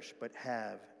perish, but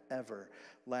have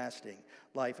everlasting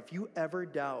life." If you ever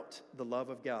doubt the love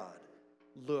of God,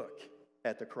 look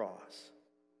at the cross.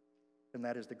 And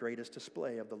that is the greatest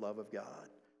display of the love of God.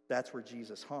 That's where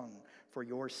Jesus hung for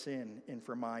your sin and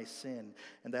for my sin.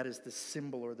 And that is the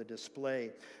symbol or the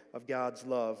display of God's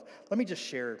love. Let me just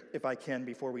share, if I can,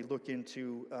 before we look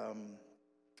into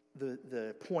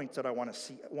the points that I want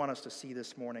us to see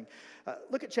this morning.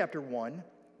 Look at chapter 1,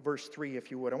 verse 3,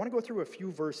 if you would. I want to go through a few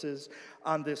verses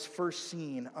on this first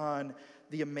scene, on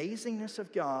the amazingness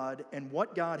of God and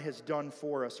what God has done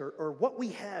for us, or what we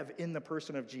have in the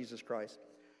person of Jesus Christ.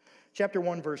 Chapter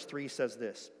 1, verse 3 says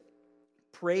this: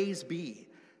 "Praise be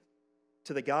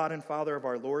to the God and Father of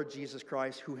our Lord Jesus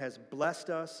Christ, who has blessed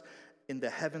us in the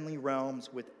heavenly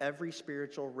realms with every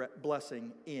spiritual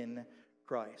blessing in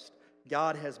Christ."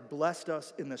 God has blessed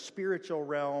us in the spiritual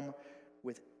realm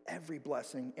with every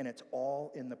blessing, and it's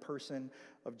all in the person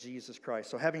of Jesus Christ.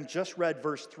 So having just read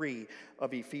verse 3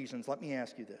 of Ephesians, let me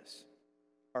ask you this: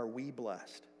 are we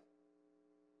blessed?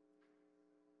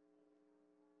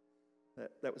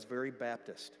 That was very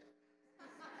Baptist.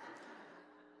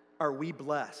 Are we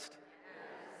blessed?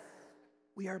 Yes.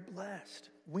 We are blessed.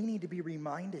 We need to be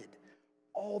reminded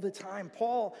all the time.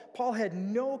 Paul had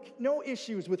no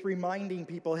issues with reminding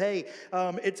people, hey,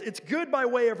 it's good by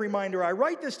way of reminder. I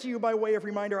write this to you by way of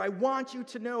reminder. I want you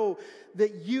to know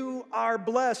that you are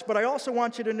blessed, but I also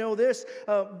want you to know this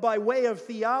by way of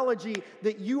theology,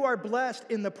 that you are blessed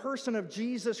in the person of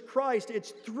Jesus Christ.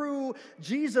 It's through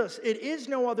Jesus. It is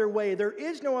no other way. There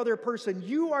is no other person.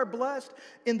 You are blessed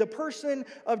in the person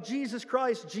of Jesus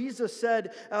Christ. Jesus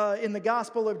said in the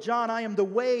Gospel of John, "I am the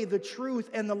way, the truth,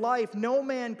 and the life. No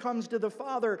man comes to the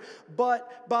Father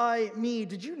but by me."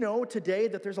 Did you know today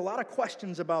that there's a lot of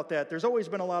questions about that? There's always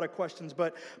been a lot of questions,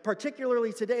 but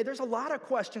particularly today, there's a lot of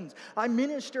questions. I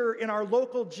minister in our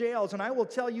local jails, and I will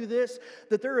tell you this,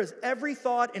 that there is every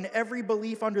thought and every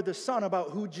belief under the sun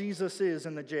about who Jesus is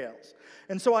in the jails.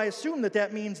 And so I assume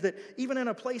that means that even in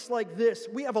a place like this,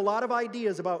 we have a lot of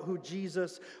ideas about who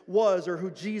Jesus was, or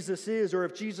who Jesus is, or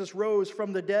if Jesus rose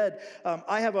from the dead.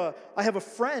 I have a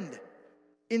friend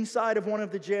inside of one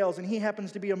of the jails, and he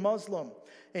happens to be a Muslim.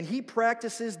 And he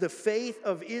practices the faith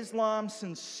of Islam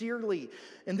sincerely.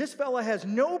 And this fella has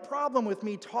no problem with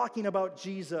me talking about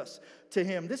Jesus to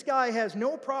him. This guy has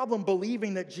no problem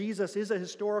believing that Jesus is a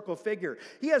historical figure.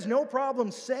 He has no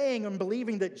problem saying and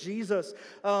believing that Jesus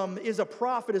is a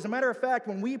prophet. As a matter of fact,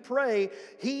 when we pray,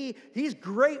 he's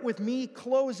great with me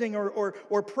closing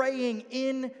or praying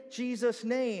in Jesus'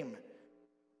 name.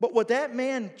 But what that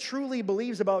man truly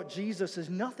believes about Jesus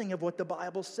is nothing of what the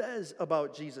Bible says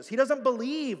about Jesus. He doesn't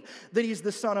believe that he's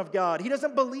the Son of God. He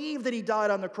doesn't believe that he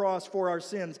died on the cross for our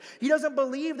sins. He doesn't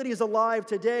believe that he's alive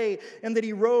today and that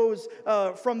he rose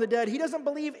from the dead. He doesn't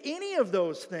believe any of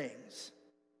those things.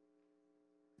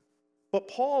 But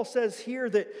Paul says here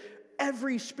that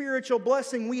every spiritual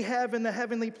blessing we have in the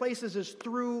heavenly places is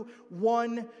through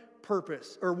one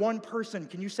purpose or one person.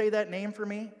 Can you say that name for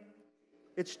me?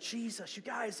 It's Jesus. You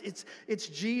guys, it's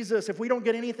Jesus. If we don't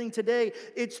get anything today,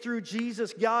 it's through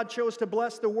Jesus. God chose to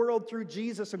bless the world through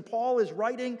Jesus. And Paul is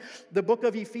writing the book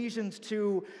of Ephesians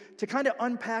to kind of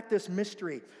unpack this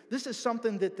mystery. This is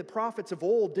something that the prophets of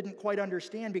old didn't quite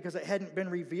understand because it hadn't been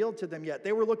revealed to them yet.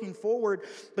 They were looking forward,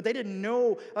 but they didn't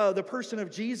know the person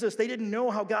of Jesus. They didn't know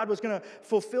how God was going to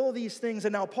fulfill these things.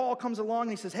 And now Paul comes along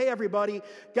and he says, hey, everybody,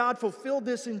 God fulfilled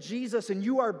this in Jesus, and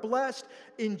you are blessed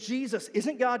in Jesus.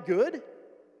 Isn't God good?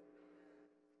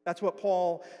 That's what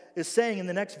Paul is saying in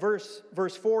the next verse.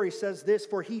 Verse 4, he says this,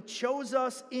 for he chose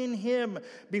us in him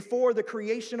before the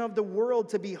creation of the world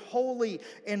to be holy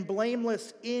and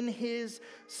blameless in his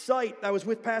sight. I was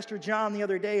with Pastor John the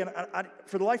other day, and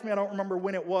for the life of me, I don't remember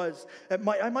when it was. It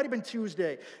might have been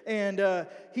Tuesday. And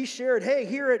he shared, hey,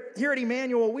 here at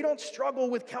Emmanuel, we don't struggle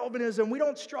with Calvinism. We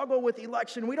don't struggle with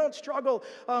election. We don't struggle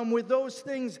with those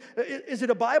things. Is it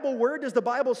a Bible word? Does the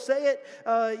Bible say it?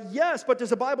 Yes, but does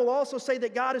the Bible also say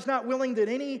that God is not willing that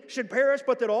any should perish,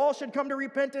 but that all should come to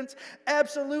repentance?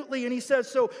 Absolutely. And he says,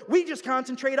 so we just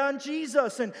concentrate on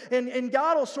Jesus, and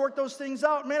God will sort those things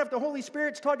out. Man, if the Holy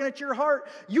Spirit's tugging at your heart,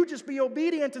 you just be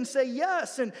obedient and say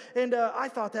yes. And I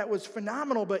thought that was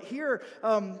phenomenal. But here,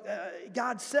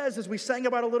 God says, as we sang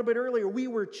about a little bit earlier, we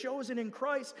were chosen in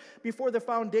Christ before the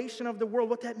foundation of the world.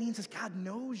 What that means is God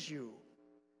knows you.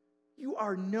 You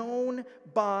are known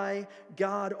by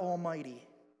God Almighty.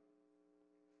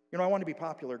 You know, I wanted to be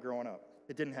popular growing up.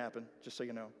 It didn't happen, just so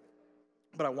you know.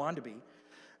 But I wanted to be.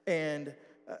 And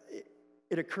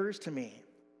it occurs to me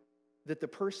that the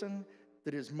person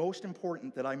that is most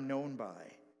important that I'm known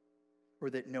by or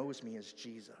that knows me is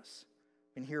Jesus.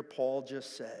 And here Paul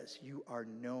just says, you are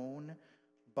known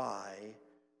by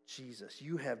Jesus.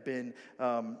 You have been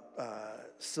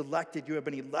selected. You have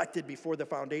been elected before the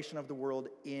foundation of the world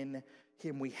in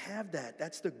him. We have that.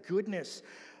 That's the goodness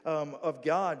of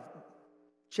God.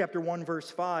 Chapter 1, verse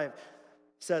 5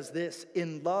 says this,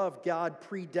 in love, God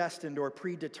predestined or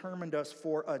predetermined us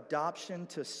for adoption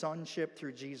to sonship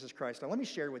through Jesus Christ. Now, let me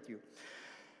share with you.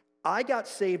 I got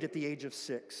saved at the age of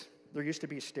 6. There used to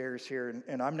be stairs here,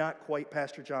 and I'm not quite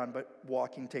Pastor John, but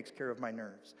walking takes care of my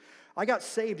nerves. I got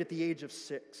saved at the age of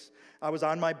 6. I was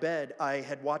on my bed. I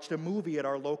had watched a movie at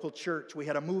our local church. We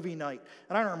had a movie night,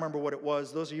 and I don't remember what it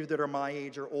was. Those of you that are my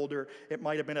age or older, it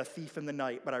might have been A Thief in the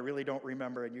Night, but I really don't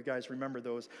remember, and you guys remember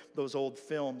those old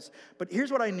films. But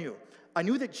here's what I knew. I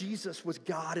knew that Jesus was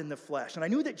God in the flesh, and I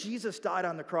knew that Jesus died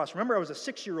on the cross. Remember, I was a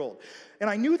 6-year-old, and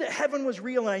I knew that heaven was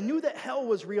real, and I knew that hell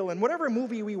was real, and whatever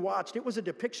movie we watched, it was a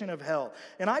depiction of hell,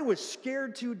 and I was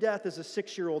scared to death as a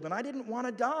 6-year-old, and I didn't want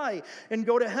to die and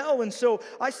go to hell, and so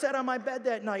I sat on my bed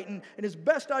that night, and as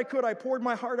best I could, I poured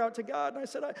my heart out to God, and I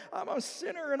said, I'm a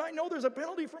sinner, and I know there's a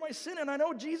penalty for my sin, and I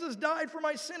know Jesus died for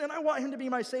my sin, and I want him to be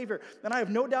my Savior, and I have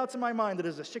no doubts in my mind that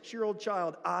as a 6-year-old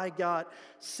child, I got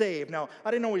saved. Now,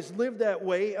 I didn't always live that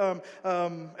way, and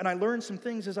I learned some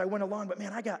things as I went along, but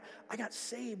man, I got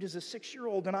saved as a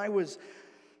 6-year-old, and I was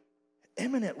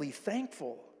eminently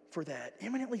thankful for that,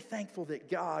 eminently thankful that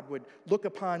God would look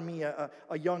upon me, a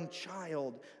young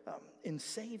child, and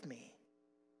save me.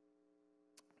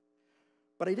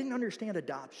 But I didn't understand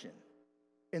adoption,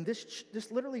 and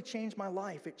this literally changed my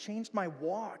life. It changed my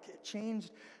walk. It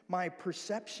changed my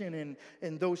perception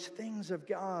and those things of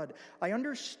God. I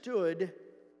understood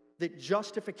that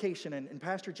justification, and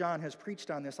Pastor John has preached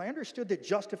on this, I understood that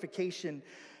justification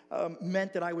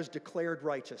meant that I was declared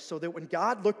righteous. So that when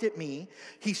God looked at me,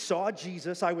 he saw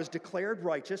Jesus, I was declared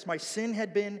righteous, my sin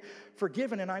had been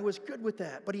forgiven, and I was good with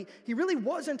that. But he really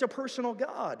wasn't a personal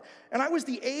God. And I was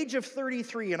the age of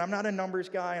 33, and I'm not a numbers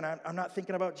guy, and I'm not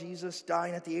thinking about Jesus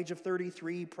dying at the age of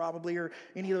 33 probably, or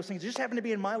any of those things. It just happened to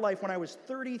be in my life when I was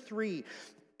 33.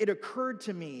 It occurred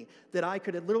to me that I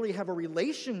could literally have a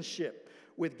relationship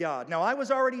with God. Now, I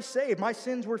was already saved. My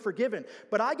sins were forgiven.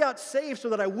 But I got saved so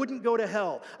that I wouldn't go to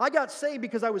hell. I got saved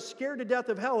because I was scared to death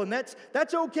of hell. And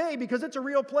that's okay because it's a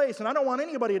real place. And I don't want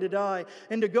anybody to die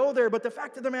and to go there. But the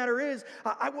fact of the matter is,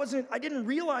 I didn't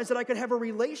realize that I could have a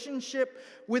relationship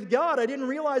with God. I didn't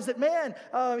realize that, man,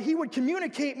 He would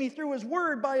communicate me through His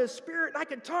Word by His Spirit. And I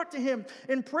could talk to Him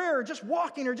in prayer, just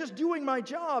walking or just doing my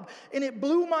job. And it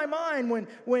blew my mind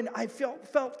when I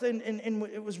felt and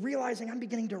it was realizing I'm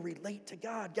beginning to relate to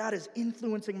God. God is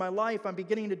influencing my life. I'm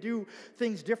beginning to do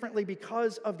things differently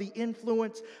because of the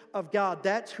influence of God.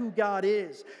 That's who God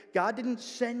is. God didn't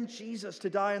send Jesus to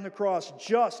die on the cross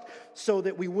just so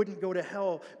that we wouldn't go to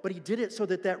hell, but He did it so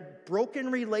that that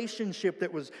broken relationship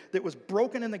that was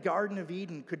broken in the Garden of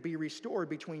Eden could be restored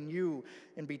between you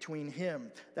and between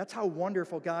Him. That's how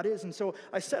wonderful God is. And so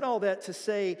I said all that to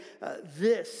say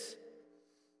this.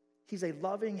 He's a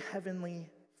loving Heavenly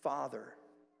Father.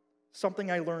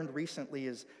 Something I learned recently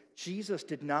is Jesus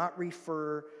did not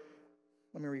refer,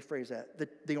 let me rephrase that.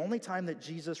 The only time that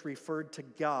Jesus referred to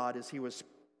God as He was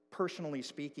personally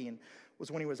speaking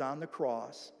was when He was on the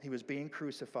cross. He was being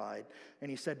crucified, and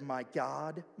He said, my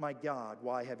God,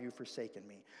 why have you forsaken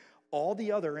me? All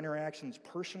the other interactions,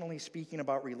 personally speaking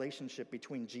about relationship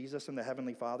between Jesus and the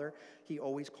Heavenly Father, He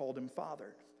always called Him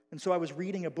Father. And so I was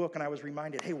reading a book and I was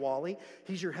reminded, hey, Wally,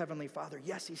 He's your Heavenly Father.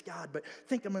 Yes, He's God, but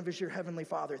think of Him as your Heavenly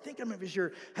Father. Think of Him as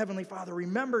your Heavenly Father.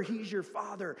 Remember, He's your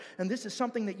Father. And this is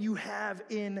something that you have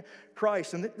in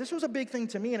Christ. And this was a big thing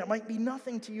to me, and it might be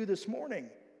nothing to you this morning.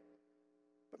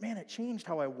 But man, it changed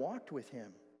how I walked with Him.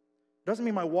 It doesn't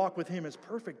mean my walk with Him is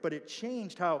perfect, but it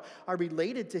changed how I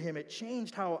related to Him. It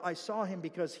changed how I saw Him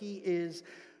because He is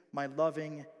my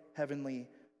loving Heavenly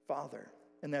Father.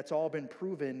 And that's all been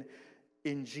proven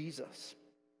in Jesus.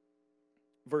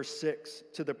 Verse 6,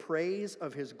 to the praise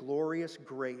of His glorious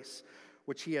grace,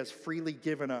 which He has freely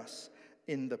given us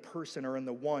in the person or in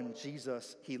the one,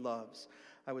 Jesus, He loves.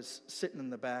 I was sitting in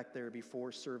the back there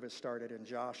before service started, and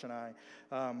Josh and I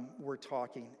were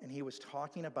talking, and he was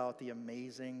talking about the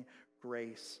amazing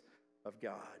grace of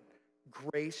God.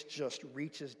 Grace just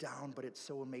reaches down, but it's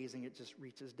so amazing, it just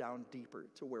reaches down deeper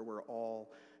to where we're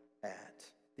all at.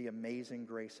 The amazing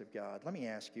grace of God. Let me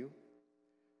ask you,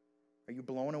 are you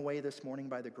blown away this morning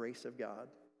by the grace of God?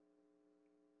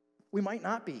 We might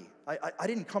not be. I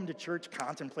didn't come to church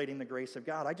contemplating the grace of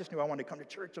God. I just knew I wanted to come to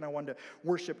church and I wanted to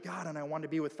worship God and I wanted to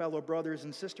be with fellow brothers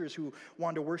and sisters who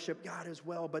wanted to worship God as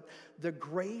well. But the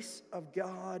grace of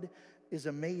God is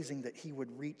amazing that He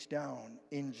would reach down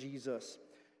in Jesus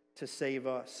to save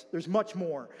us. There's much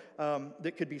more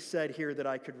that could be said here that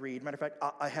I could read. Matter of fact,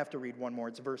 I have to read one more.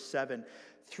 It's verse 7.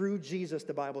 Through Jesus,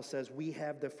 the Bible says, we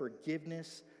have the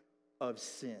forgiveness of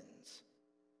sins.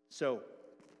 So,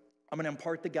 I'm going to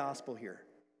impart the gospel here.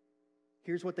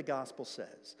 Here's what the gospel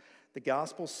says. The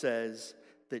gospel says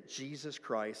that Jesus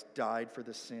Christ died for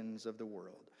the sins of the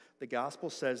world. The gospel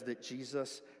says that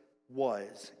Jesus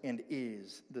was and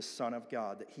is the Son of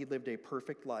God, that He lived a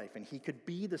perfect life, and He could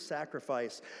be the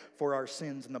sacrifice for our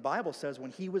sins. And the Bible says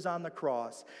when He was on the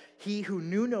cross, He who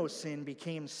knew no sin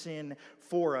became sin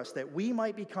for us, that we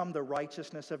might become the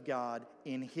righteousness of God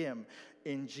in Him,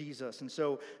 in Jesus. And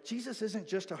so Jesus isn't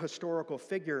just a historical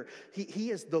figure. He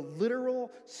is the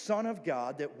literal Son of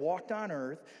God that walked on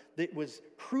earth, that was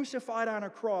crucified on a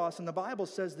cross, and the Bible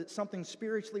says that something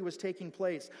spiritually was taking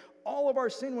place. All of our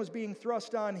sin was being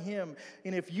thrust on Him.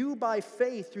 And if you, by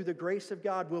faith, through the grace of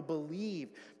God, will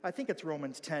believe, I think it's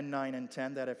Romans 10:9 and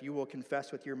 10, that if you will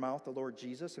confess with your mouth the Lord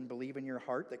Jesus and believe in your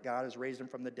heart that God has raised Him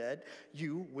from the dead,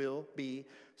 you will be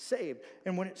saved.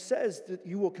 And when it says that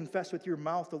you will confess with your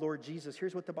mouth the Lord Jesus,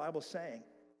 here's what the Bible's saying.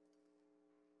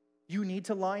 You need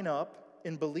to line up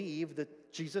and believe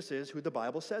that Jesus is who the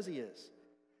Bible says He is.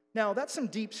 Now, that's some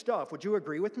deep stuff. Would you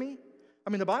agree with me? I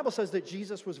mean, the Bible says that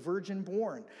Jesus was virgin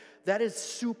born. That is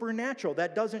supernatural.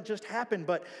 That doesn't just happen,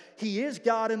 but He is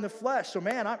God in the flesh. So,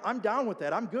 man, I'm down with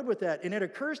that. I'm good with that. And it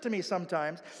occurs to me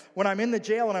sometimes when I'm in the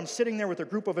jail and I'm sitting there with a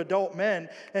group of adult men,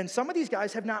 and some of these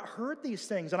guys have not heard these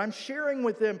things, and I'm sharing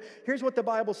with them, here's what the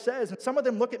Bible says. And some of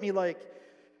them look at me like,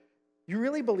 you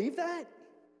really believe that?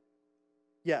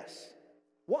 Yes.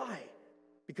 Why?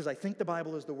 Because I think the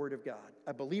Bible is the Word of God.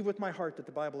 I believe with my heart that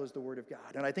the Bible is the Word of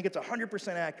God. And I think it's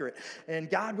 100% accurate. And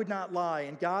God would not lie.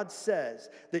 And God says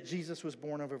that Jesus was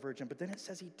born of a virgin. But then it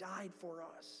says He died for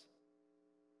us.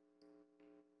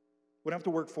 We don't have to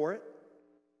work for it.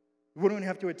 We don't even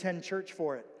have to attend church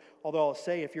for it. Although I'll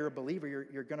say if you're a believer,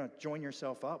 you're going to join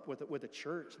yourself up with a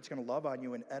church that's going to love on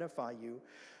you and edify you.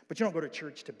 But you don't go to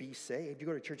church to be saved. You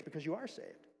go to church because you are saved.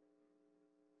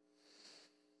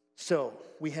 So,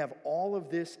 we have all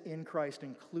of this in Christ,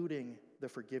 including the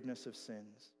forgiveness of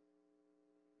sins.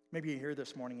 Maybe you're here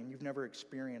this morning and you've never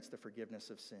experienced the forgiveness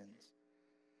of sins.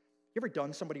 You ever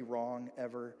done somebody wrong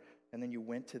ever, and then you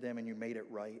went to them and you made it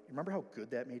right? Remember how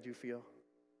good that made you feel?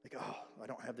 Like, oh, I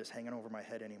don't have this hanging over my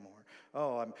head anymore.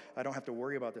 Oh, I don't have to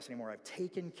worry about this anymore. I've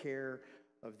taken care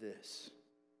of this.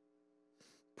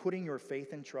 Putting your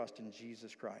faith and trust in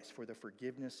Jesus Christ for the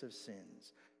forgiveness of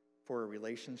sins, for a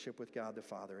relationship with God the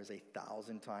Father, is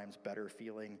 1,000 times better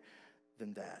feeling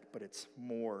than that. But it's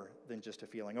more than just a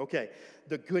feeling. Okay,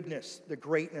 the goodness, the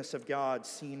greatness of God,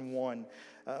 scene 1.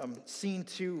 Scene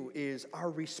 2 is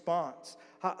our response.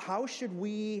 How should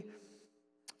we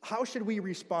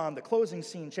respond? The closing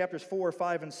scene, chapters 4,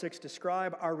 5, and 6,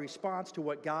 describe our response to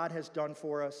what God has done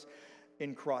for us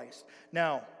in Christ.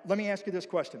 Now, let me ask you this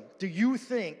question. Do you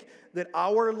think that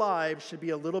our lives should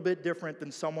be a little bit different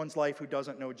than someone's life who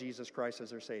doesn't know Jesus Christ as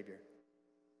their Savior?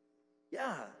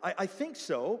 Yeah, I think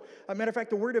so. As a matter of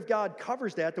fact, the Word of God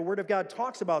covers that. The Word of God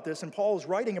talks about this, and Paul is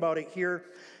writing about it here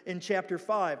in chapter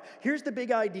 5. Here's the big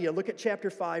idea. Look at chapter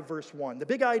 5, verse 1. The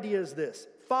big idea is this: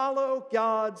 follow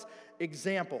God's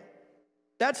example.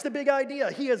 That's the big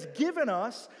idea. He has given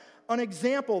us an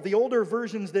example. The older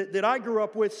versions that I grew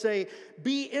up with say,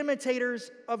 be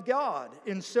imitators of God.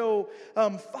 And so,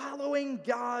 following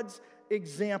God's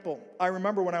example. I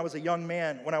remember when I was a young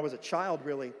man, when I was a child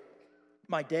really,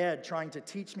 my dad trying to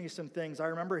teach me some things. I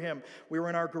remember him, we were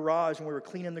in our garage and we were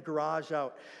cleaning the garage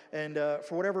out. And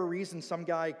for whatever reason, some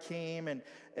guy came and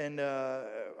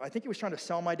I think he was trying to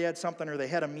sell my dad something, or they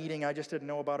had a meeting. I just didn't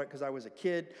know about it because I was a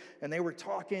kid. And they were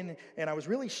talking and I was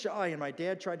really shy, and my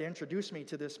dad tried to introduce me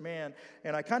to this man.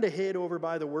 And I kind of hid over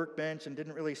by the workbench and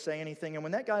didn't really say anything. And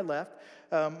when that guy left,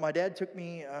 my dad took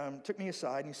me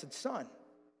aside and he said, "Son,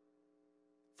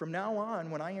 from now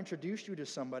on, when I introduce you to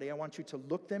somebody, I want you to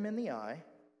look them in the eye,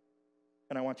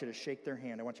 and I want you to shake their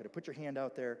hand. I want you to put your hand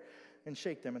out there and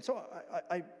shake them." And so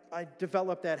I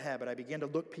developed that habit. I began to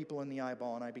look people in the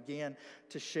eyeball, and I began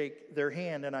to shake their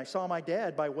hand. And I saw my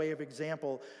dad, by way of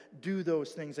example, do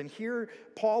those things. And here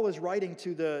Paul is writing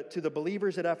to the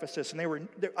believers at Ephesus, and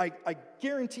I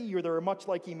guarantee you they were much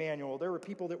like Emmanuel. There were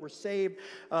people that were saved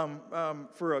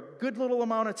for a good little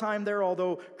amount of time there,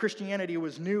 although Christianity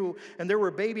was new. And there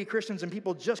were baby Christians and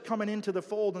people just coming into the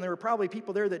fold, and there were probably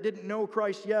people there that didn't know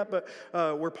Christ yet, but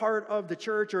were part of the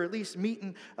church, or at least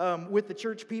meeting with the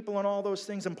church people and all those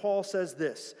things. And Paul says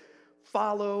this: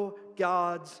 follow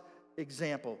God's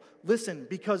example. Listen,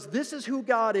 because this is who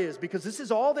God is, because this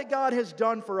is all that God has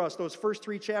done for us, those first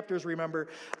 3 chapters, remember,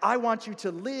 I want you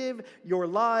to live your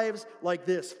lives like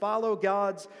this. Follow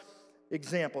God's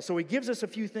example. So he gives us a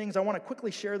few things. I want to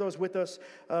quickly share those with us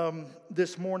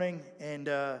this morning, and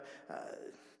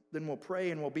then we'll pray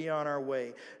and we'll be on our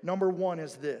way. Number 1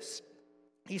 is this.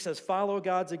 He says, follow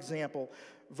God's example.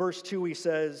 Verse 2, he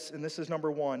says, and this is number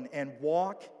 1, and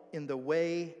walk in the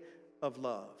way of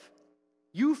love.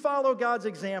 You follow God's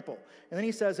example. And then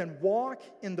he says, and walk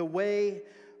in the way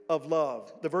of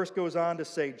love. The verse goes on to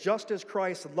say, just as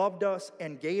Christ loved us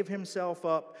and gave himself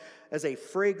up as a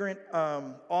fragrant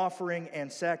offering and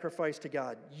sacrifice to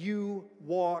God, you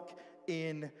walk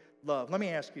in love. Let me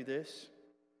ask you this.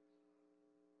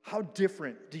 How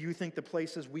different do you think the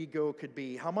places we go could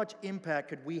be? How much impact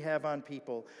could we have on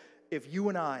people if you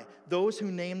and I, those who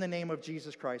name the name of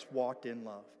Jesus Christ, walked in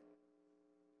love?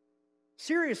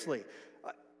 Seriously.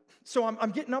 So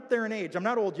I'm getting up there in age. I'm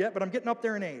not old yet, but I'm getting up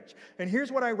there in age. And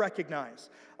here's what I recognize.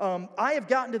 I have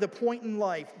gotten to the point in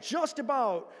life just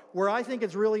about where I think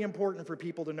it's really important for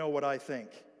people to know what I think.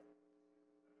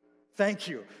 Thank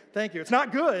you. Thank you. It's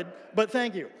not good, but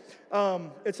thank you.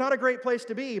 It's not a great place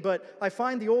to be, but I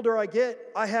find the older I get,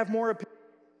 I have more opinions.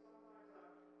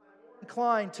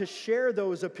 Inclined to share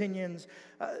those opinions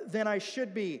than I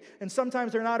should be. And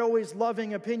sometimes they're not always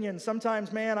loving opinions.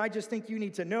 Sometimes, man, I just think you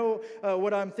need to know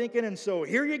what I'm thinking, and so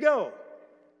here you go.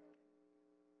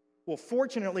 Well,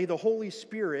 fortunately, the Holy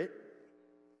Spirit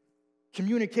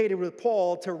communicated with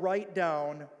Paul to write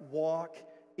down, walk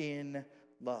in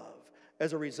love.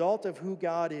 As a result of who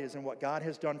God is and what God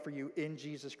has done for you in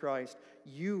Jesus Christ,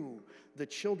 you, the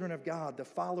children of God, the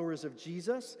followers of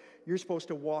Jesus, you're supposed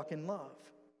to walk in love.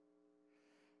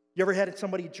 You ever had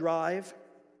somebody drive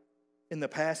in the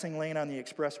passing lane on the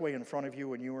expressway in front of you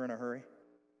when you were in a hurry?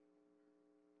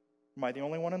 Am I the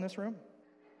only one in this room?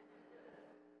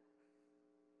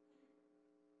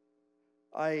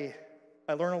 I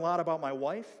learn a lot about my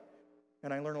wife,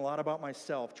 and I learn a lot about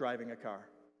myself driving a car.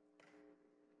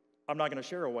 I'm not going to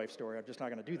share a wife story. I'm just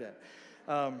not going to do that.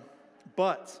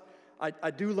 But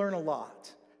I do learn a lot.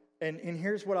 And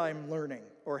here's what I'm learning,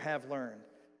 or have learned.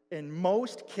 In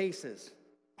most cases,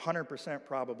 100%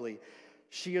 probably,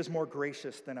 she is more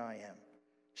gracious than I am.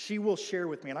 She will share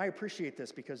with me, and I appreciate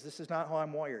this because this is not how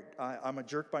I'm wired. I'm a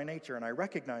jerk by nature, and I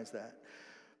recognize that.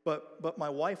 But my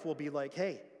wife will be like,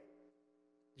 hey,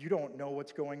 you don't know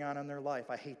what's going on in their life.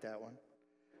 I hate that one.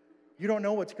 You don't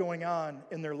know what's going on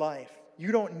in their life.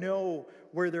 You don't know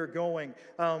where they're going.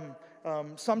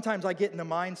 Sometimes I get in the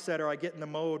mindset or I get in the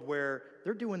mode where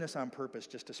they're doing this on purpose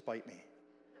just to spite me.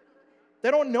 They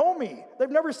don't know me.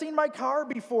 They've never seen my car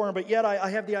before, but yet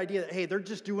I have the idea that, hey, they're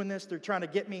just doing this. They're trying to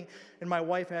get me. And my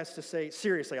wife has to say,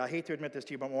 seriously, I hate to admit this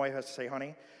to you, but my wife has to say,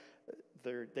 honey,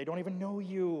 they don't even know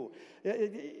you.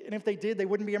 And if they did, they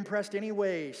wouldn't be impressed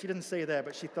anyway. She didn't say that,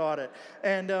 but she thought it.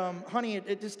 And honey,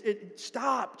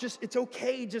 stop. It's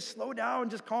okay. Just slow down.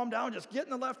 Just calm down. Just get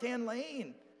in the left-hand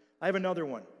lane. I have another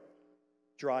one.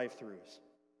 Drive-thrus.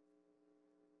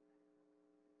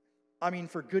 I mean,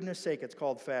 for goodness sake, it's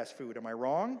called fast food. Am I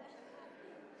wrong?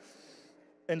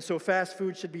 And so fast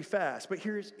food should be fast. But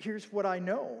here's what I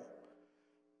know.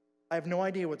 I have no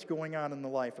idea what's going on in the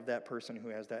life of that person who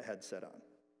has that headset on.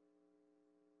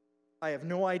 I have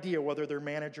no idea whether their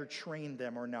manager trained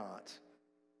them or not.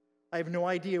 I have no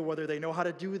idea whether they know how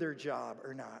to do their job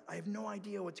or not. I have no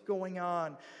idea what's going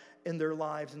on in their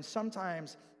lives. And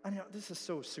sometimes, I know this is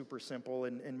so super simple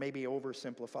and maybe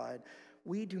oversimplified.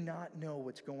 We do not know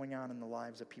what's going on in the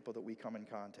lives of people that we come in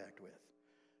contact with.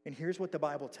 And here's what the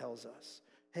Bible tells us.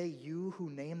 Hey, you who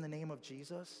name the name of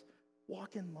Jesus,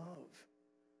 walk in love.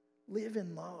 Live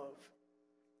in love.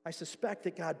 I suspect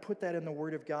that God put that in the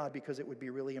Word of God because it would be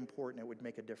really important. It would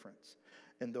make a difference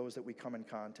in those that we come in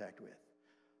contact with.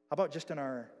 How about just in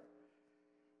our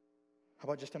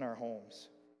homes?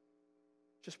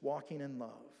 Just walking in love.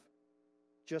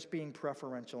 Just being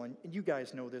preferential. And you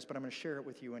guys know this, but I'm going to share it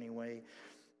with you anyway.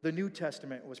 The New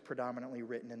Testament was predominantly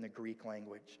written in the Greek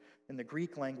language. And the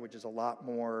Greek language is a lot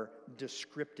more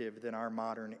descriptive than our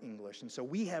modern English. And so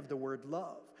we have the word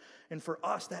love. And for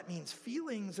us, that means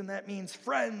feelings, and that means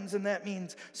friends, and that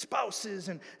means spouses,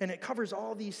 and it covers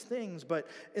all these things. But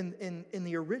in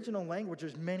the original language,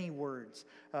 there's many words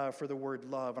for the word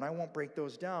love. And I won't break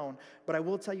those down, but I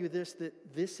will tell you this,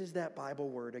 that this is that Bible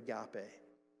word, agape.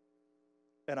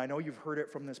 And I know you've heard it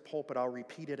from this pulpit, I'll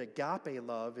repeat it. Agape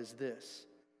love is this.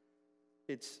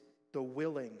 It's the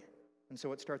willing. And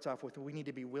so it starts off with, we need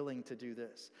to be willing to do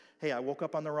this. Hey, I woke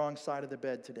up on the wrong side of the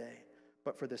bed today,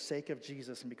 but for the sake of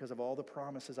Jesus and because of all the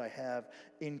promises I have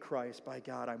in Christ, by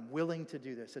God, I'm willing to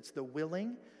do this. It's the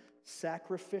willing,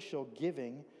 sacrificial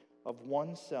giving of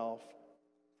oneself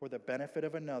for the benefit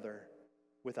of another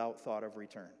without thought of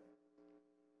return.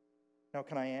 Now,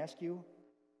 can I ask you,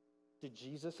 did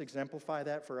Jesus exemplify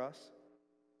that for us?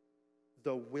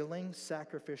 The willing,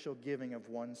 sacrificial giving of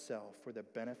oneself for the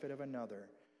benefit of another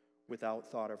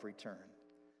without thought of return.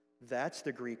 That's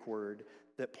the Greek word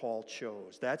that Paul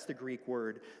chose. That's the Greek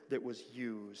word that was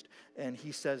used. And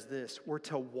he says this, we're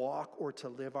to walk or to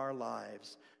live our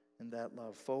lives in that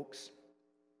love. Folks,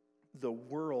 the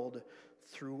world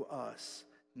through us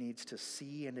needs to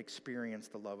see and experience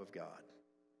the love of God.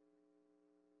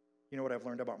 You know what I've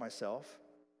learned about myself?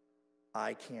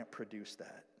 I can't produce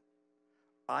that.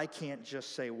 I can't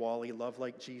just say, Wally, love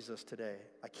like Jesus today.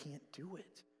 I can't do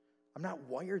it. I'm not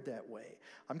wired that way.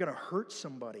 I'm going to hurt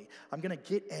somebody. I'm going to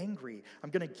get angry. I'm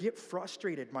going to get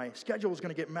frustrated. My schedule is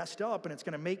going to get messed up, and it's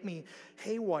going to make me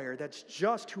haywire. That's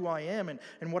just who I am,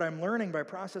 and what I'm learning by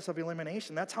process of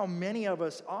elimination. That's how many of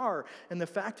us are. And the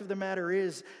fact of the matter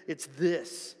is, it's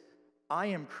this. I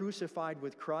am crucified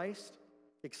with Christ,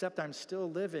 except I'm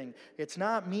still living. It's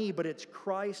not me, but it's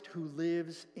Christ who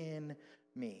lives in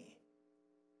me.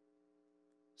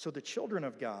 So the children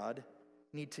of God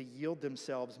need to yield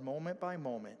themselves moment by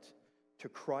moment to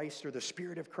Christ, or the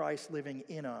Spirit of Christ living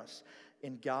in us,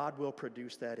 and God will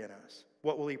produce that in us.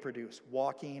 What will He produce?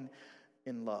 Walking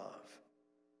in love.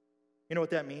 You know what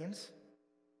that means?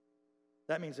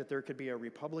 That means that there could be a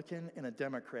Republican and a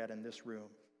Democrat in this room.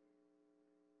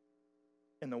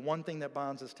 And the one thing that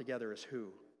bonds us together is who?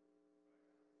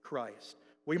 Christ.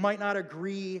 We might not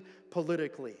agree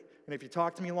politically. And if you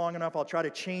talk to me long enough, I'll try to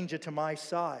change it to my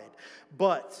side.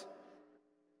 But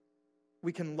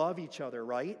we can love each other,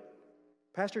 right?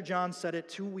 Pastor John said it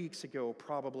 2 weeks ago,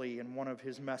 probably in one of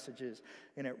his messages,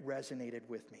 and it resonated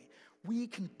with me. We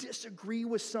can disagree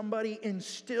with somebody and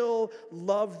still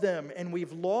love them, and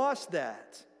we've lost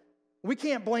that. We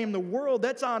can't blame the world.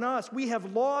 That's on us. We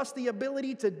have lost the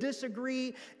ability to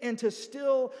disagree and to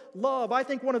still love. I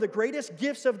think one of the greatest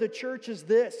gifts of the church is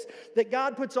this, that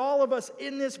God puts all of us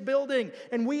in this building,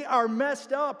 and we are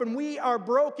messed up, and we are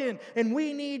broken, and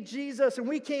we need Jesus, and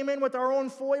we came in with our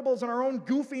own foibles and our own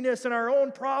goofiness and our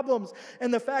own problems,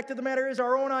 and the fact of the matter is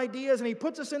our own ideas, and He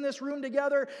puts us in this room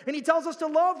together, and He tells us to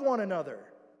love one another.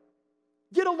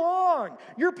 Get along.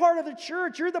 You're part of the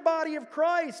church. You're the body of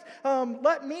Christ.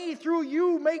 Let me, through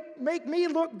you, make me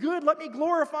look good. Let me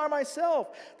glorify myself.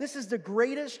 This is the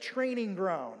greatest training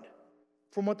ground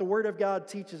from what the Word of God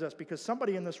teaches us, because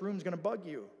somebody in this room is going to bug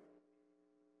you.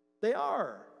 They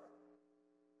are.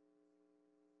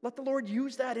 Let the Lord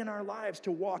use that in our lives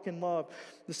to walk in love.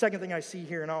 The second thing I see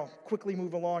here, and I'll quickly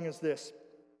move along, is this.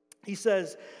 He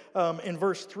says in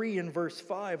verse 3 and verse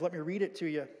 5, let me read it to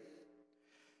you.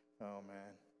 Oh, man.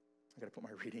 I got to put my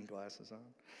reading glasses on.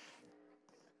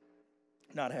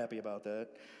 Not happy about that.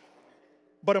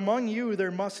 But among you there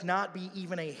must not be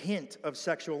even a hint of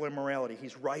sexual immorality.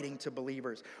 He's writing to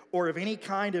believers. Or of any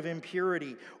kind of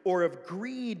impurity, or of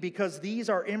greed, because these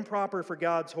are improper for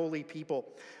God's holy people.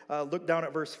 Look down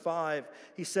at verse 5.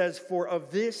 He says, for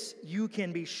of this you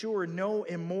can be sure, no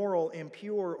immoral,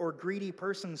 impure, or greedy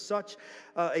person, such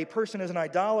a person as an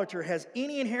idolater, has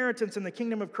any inheritance in the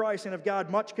kingdom of Christ and of God.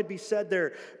 Much could be said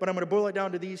there, but I'm going to boil it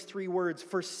down to these 3 words.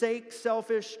 Forsake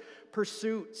selfish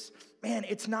pursuits. Man,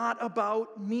 it's not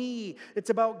about me.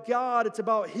 It's about God. It's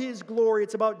about His glory.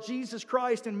 It's about Jesus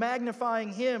Christ and magnifying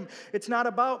Him. It's not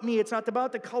about me. It's not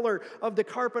about the color of the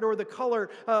carpet or the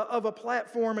color of a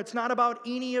platform. It's not about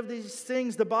any of these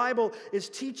things. The Bible is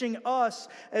teaching us,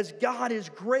 as God is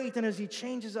great and as He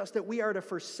changes us, that we are to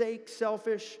forsake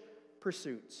selfish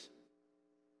pursuits.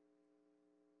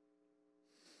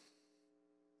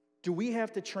 Do we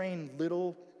have to train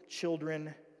little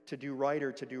children to do right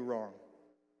or to do wrong?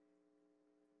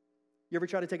 You ever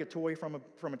try to take a toy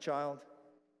from a child?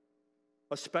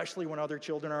 Especially when other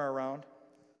children are around?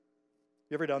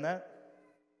 You ever done that?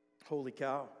 Holy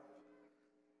cow.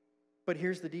 But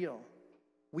here's the deal.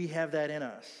 We have that in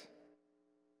us.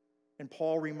 And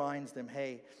Paul reminds them,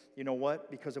 hey, you know what?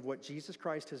 Because of what Jesus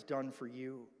Christ has done for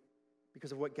you,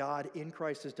 because of what God in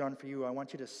Christ has done for you, I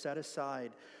want you to set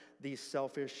aside these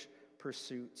selfish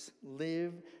pursuits.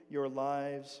 Live your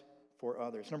lives for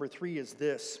others. Number 3 is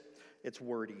this. It's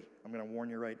wordy. I'm going to warn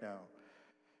you right now.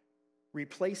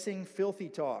 Replacing filthy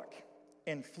talk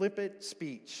and flippant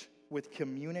speech with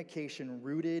communication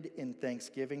rooted in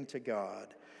thanksgiving to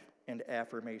God and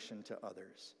affirmation to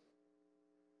others.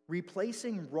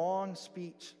 Replacing wrong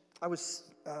speech. I was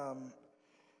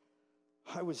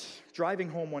driving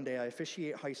home one day. I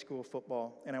officiate high school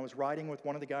football, and I was riding with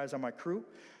one of the guys on my crew.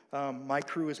 My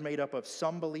crew is made up of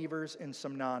some believers and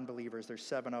some non-believers. There's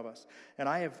 7 of us. And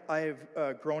I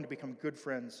have grown to become good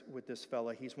friends with this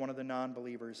fella. He's one of the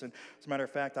non-believers. And as a matter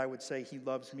of fact, I would say he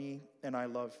loves me, and I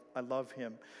love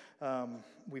him.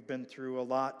 We've been through a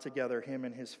lot together, him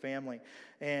and his family.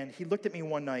 And he looked at me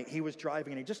one night. He was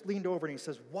driving, and he just leaned over and he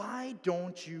says, "Why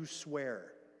don't you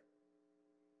swear?"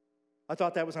 I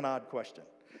thought that was an odd question.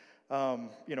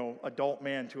 Adult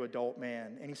man to adult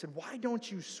man. And he said, "Why don't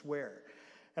you swear?"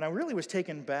 And I really was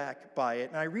taken back by it.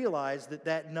 And I realized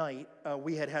that night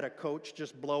we had a coach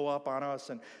just blow up on us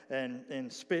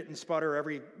and spit and sputter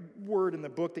every word in the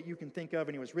book that you can think of.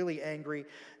 And he was really angry.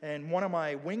 And one of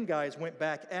my wing guys went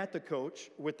back at the coach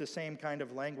with the same kind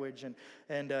of language.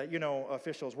 And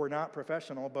officials, we're not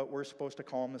professional, but we're supposed to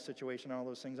calm the situation and all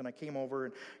those things. And I came over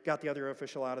and got the other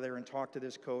official out of there and talked to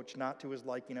this coach, not to his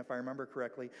liking, if I remember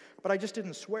correctly. But I just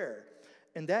didn't swear.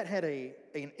 And that had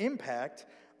an impact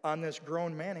on this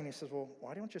grown man, and he says, "Well,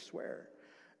 why don't you swear?"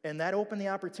 And that opened the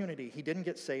opportunity. He didn't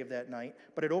get saved that night,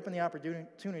 but it opened the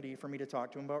opportunity for me to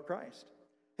talk to him about Christ.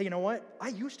 Hey, you know what? I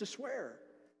used to swear.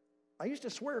 I used to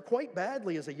swear quite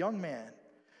badly as a young man.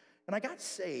 And I got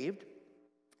saved,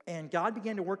 and God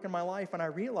began to work in my life, and I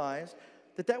realized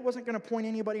that wasn't going to point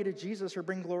anybody to Jesus or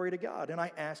bring glory to God. And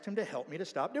I asked him to help me to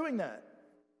stop doing that.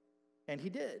 And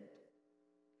he did.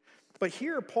 But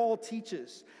here Paul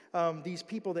teaches these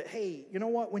people that, hey, you know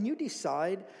what? When you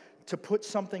decide to put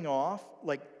something off,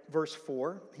 like verse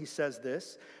 4, he says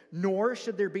this, "Nor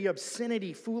should there be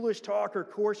obscenity, foolish talk, or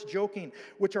coarse joking,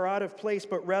 which are out of place,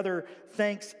 but rather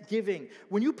thanksgiving."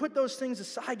 When you put those things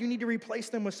aside, you need to replace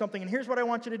them with something. And here's what I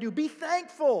want you to do. Be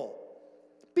thankful.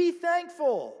 Be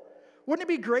thankful. Wouldn't it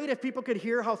be great if people could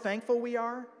hear how thankful we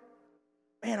are?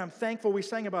 Man, I'm thankful we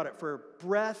sang about it, for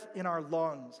breath in our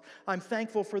lungs. I'm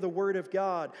thankful for the Word of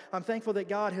God. I'm thankful that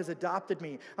God has adopted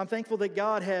me. I'm thankful that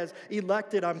God has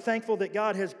elected. I'm thankful that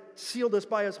God has sealed us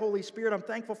by His Holy Spirit. I'm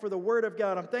thankful for the Word of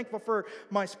God. I'm thankful for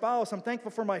my spouse. I'm thankful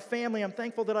for my family. I'm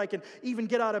thankful that I can even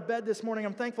get out of bed this morning.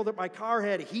 I'm thankful that my car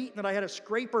had heat and that I had a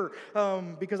scraper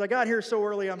because I got here so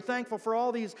early. I'm thankful for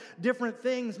all these different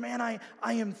things. Man, I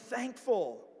am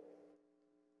thankful.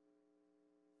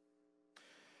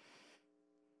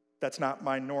 That's not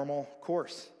my normal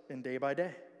course in day by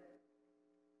day.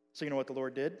 So you know what the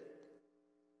Lord did?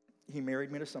 He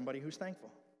married me to somebody who's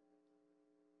thankful.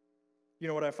 You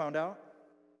know what I found out?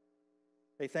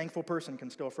 A thankful person can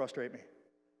still frustrate me.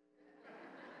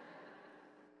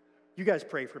 You guys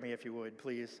pray for me if you would,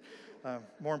 please.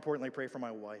 More importantly, pray for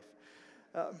my wife.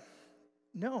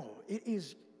 No,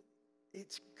 it's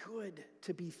good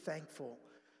to be thankful.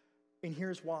 And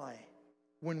here's why.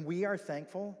 When we are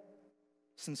thankful,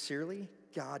 sincerely,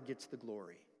 God gets the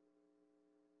glory.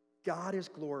 God is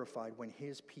glorified when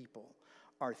his people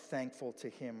are thankful to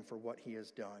him for what he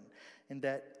has done. And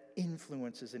that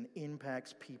influences and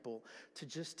impacts people to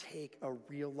just take a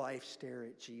real life stare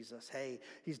at Jesus. Hey,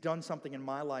 he's done something in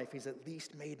my life. He's at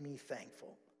least made me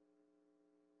thankful.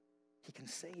 He can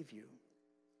save you.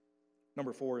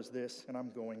 Number 4 is this, and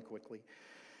I'm going quickly.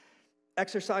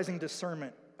 Exercising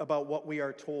discernment about what we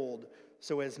are told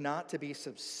so as not to be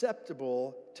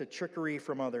susceptible to trickery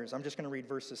from others. I'm just going to read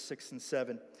verses 6 and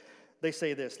 7. They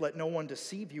say this, let no one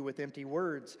deceive you with empty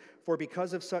words, for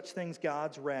because of such things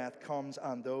God's wrath comes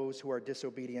on those who are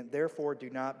disobedient. Therefore, do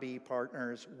not be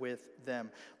partners with them.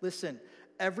 Listen,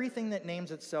 everything that names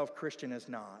itself Christian is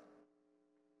not.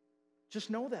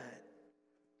 Just know that.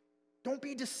 Don't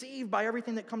be deceived by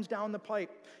everything that comes down the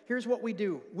pipe. Here's what we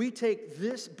do. We take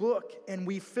this book and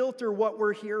we filter what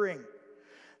we're hearing.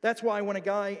 That's why when a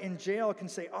guy in jail can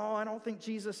say, oh, I don't think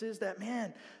Jesus is that.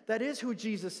 Man, that is who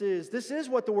Jesus is. This is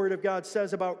what the Word of God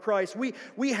says about Christ.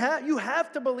 You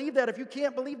have to believe that. If you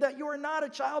can't believe that, you are not a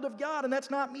child of God. And that's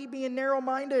not me being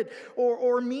narrow-minded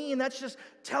or mean. That's just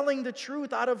telling the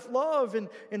truth out of love.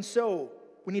 And so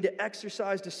we need to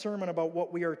exercise discernment about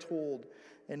what we are told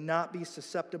and not be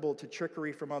susceptible to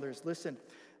trickery from others. Listen,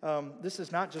 this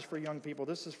is not just for young people.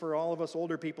 This is for all of us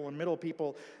older people and middle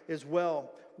people as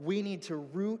well. We need to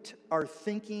root our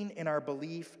thinking and our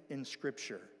belief in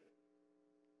Scripture.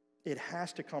 It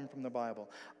has to come from the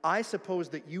Bible. I suppose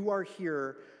that you are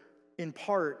here in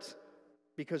part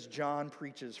because John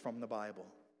preaches from the Bible.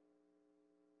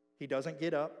 He doesn't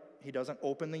get up. He doesn't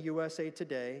open the USA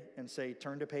Today and say,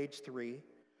 turn to page 3.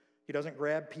 He doesn't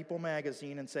grab People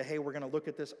magazine and say, hey, we're going to look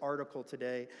at this article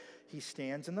today. He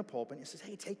stands in the pulpit and he says,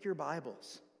 hey, take your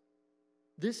Bibles.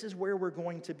 This is where we're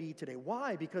going to be today.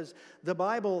 Why? Because the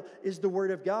Bible is the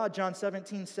Word of God. John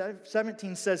 17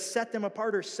 says, set them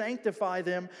apart or sanctify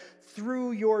them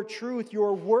through your truth.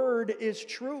 Your Word is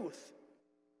truth.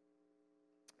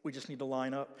 We just need to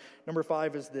line up. Number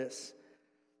 5 is this.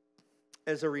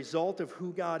 As a result of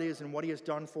who God is and what he has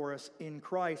done for us in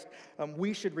Christ,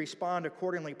 we should respond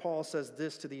accordingly. Paul says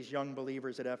this to these young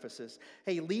believers at Ephesus.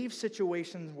 Hey, leave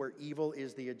situations where evil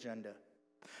is the agenda.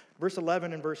 Verse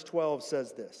 11 and verse 12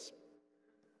 says this.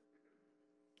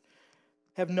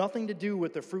 Have nothing to do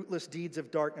with the fruitless deeds of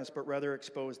darkness, but rather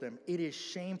expose them. It is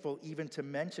shameful even to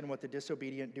mention what the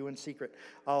disobedient do in secret.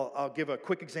 I'll give a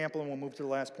quick example and we'll move to the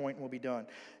last point and we'll be done.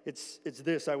 It's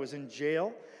this. I was in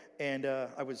jail. And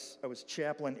I was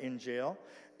chaplain in jail,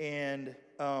 and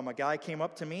a guy came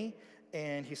up to me,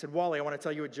 and he said, Wally, I want to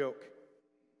tell you a joke.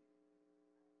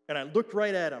 And I looked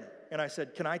right at him, and I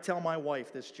said, can I tell my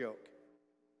wife this joke?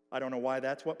 I don't know why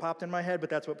that's what popped in my head, but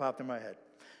that's what popped in my head.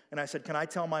 And I said, can I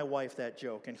tell my wife that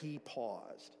joke? And he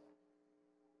paused.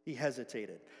 He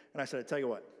hesitated. And I said, I tell you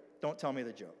what, don't tell me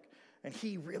the joke. And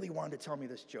he really wanted to tell me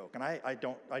this joke. And I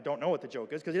don't know what the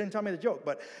joke is because he didn't tell me the joke.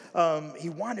 But he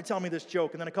wanted to tell me this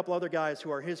joke. And then a couple other guys who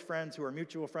are his friends, who are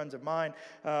mutual friends of mine,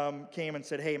 came and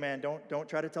said, hey, man, don't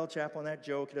try to tell Chaplain that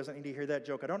joke. He doesn't need to hear that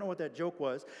joke. I don't know what that joke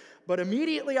was. But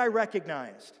immediately I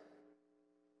recognized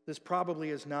this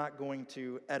probably is not going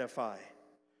to edify.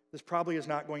 This probably is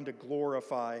not going to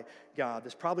glorify God.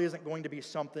 This probably isn't going to be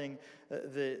something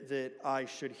that I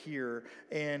should hear.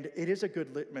 And it is a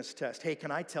good litmus test. Hey,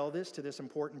 can I tell this to this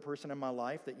important person in my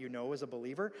life that you know is a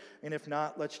believer? And if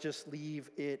not, let's just leave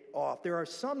it off. There are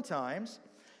some times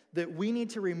that we need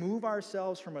to remove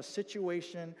ourselves from a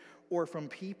situation or from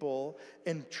people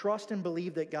and trust and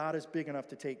believe that God is big enough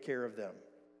to take care of them.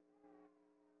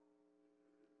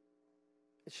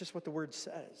 It's just what the Word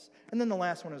says. And then the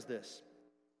last one is this.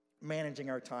 Managing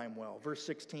our time well. Verse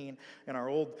 16 in our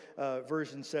old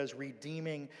version says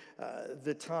redeeming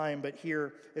the time, but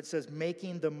here it says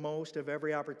making the most of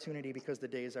every opportunity because the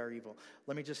days are evil.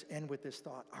 Let me just end with this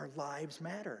thought. Our lives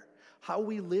matter. How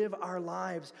we live our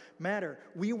lives matter.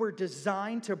 We were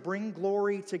designed to bring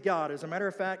glory to God. As a matter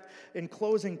of fact, in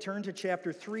closing, turn to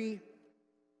chapter 3,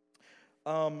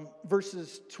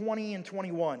 verses 20 and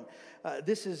 21.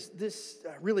 This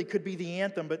really could be the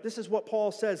anthem, but this is what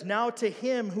Paul says. Now to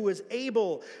him who is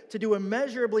able to do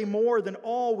immeasurably more than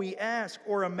all we ask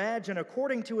or imagine,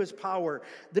 according to his power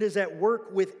that is at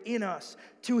work within us,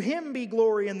 to him be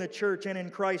glory in the church and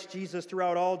in Christ Jesus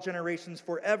throughout all generations,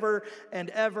 forever and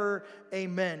ever.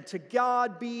 Amen. To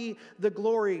God be the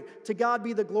glory. To God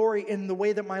be the glory in the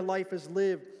way that my life is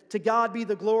lived. To God be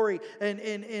the glory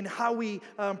in how we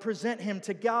present him.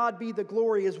 To God be the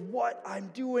glory is what I'm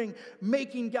doing,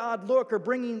 making God look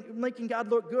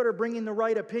good or bringing the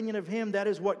right opinion of him. That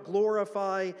is what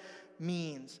glorify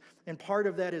means. And part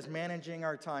of that is managing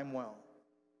our time well.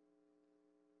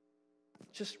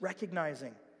 Just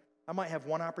recognizing I might have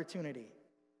one opportunity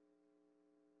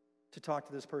to talk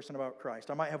to this person about Christ.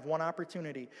 I might have one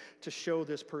opportunity to show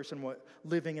this person what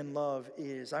living in love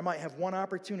is. I might have one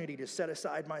opportunity to set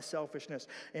aside my selfishness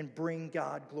and bring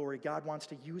God glory. God wants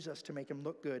to use us to make him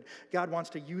look good. God wants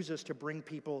to use us to bring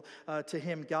people to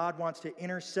him. God wants to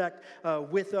intersect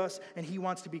with us, and he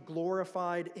wants to be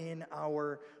glorified in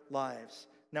our lives.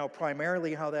 Now,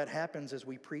 primarily how that happens is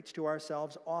we preach to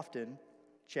ourselves often,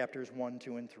 chapters 1,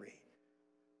 2, and 3.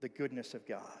 The goodness of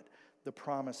God, the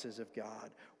promises of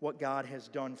God, what God has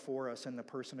done for us in the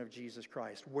person of Jesus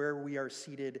Christ, where we are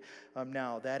seated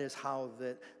now. That is how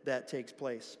that takes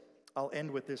place. I'll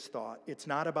end with this thought. It's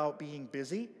not about being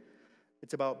busy.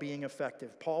 It's about being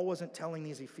effective. Paul wasn't telling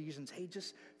these Ephesians, hey,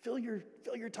 just fill your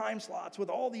time slots with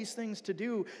all these things to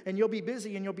do, and you'll be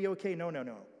busy and you'll be okay. No.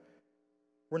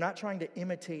 We're not trying to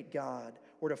imitate God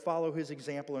or to follow his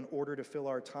example in order to fill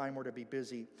our time or to be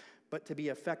busy, but to be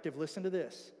effective. Listen to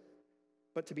this.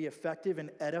 But to be effective in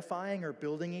edifying or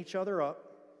building each other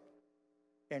up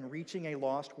and reaching a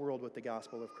lost world with the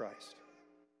gospel of Christ.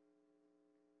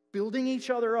 Building each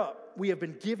other up. We have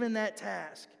been given that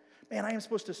task. Man, I am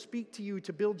supposed to speak to you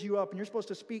to build you up, and you're supposed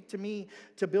to speak to me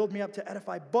to build me up, to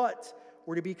edify. But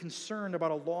we're to be concerned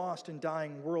about a lost and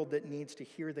dying world that needs to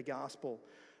hear the gospel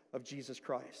of Jesus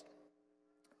Christ.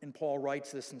 And Paul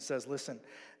writes this and says, listen,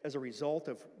 as a result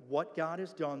of what God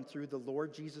has done through the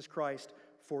Lord Jesus Christ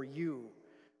for you,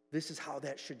 this is how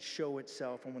that should show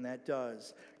itself, and when that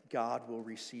does, God will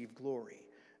receive glory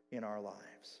in our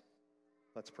lives.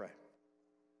 Let's pray.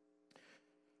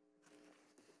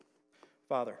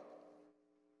 Father,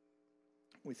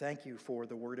 we thank you for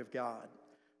the Word of God.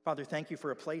 Father, thank you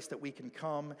for a place that we can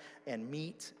come and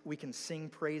meet. We can sing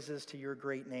praises to your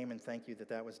great name, and thank you that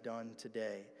that was done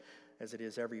today, as it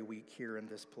is every week here in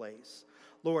this place.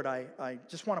 Lord, I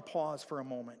just want to pause for a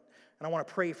moment. And I want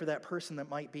to pray for that person that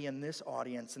might be in this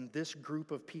audience and this group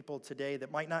of people today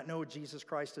that might not know Jesus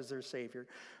Christ as their Savior.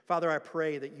 Father, I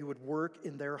pray that you would work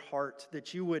in their heart,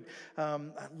 that you would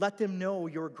let them know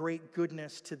your great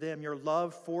goodness to them, your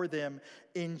love for them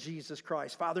in Jesus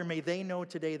Christ. Father, may they know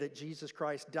today that Jesus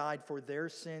Christ died for their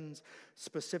sins,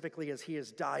 specifically as he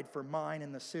has died for mine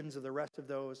and the sins of the rest of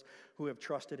those who have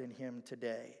trusted in him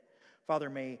today.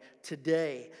 Father, may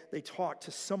today they talk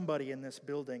to somebody in this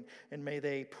building, and may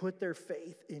they put their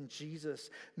faith in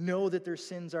Jesus, know that their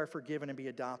sins are forgiven, and be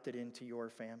adopted into your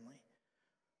family.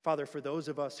 Father, for those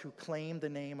of us who claim the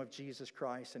name of Jesus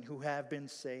Christ and who have been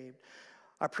saved,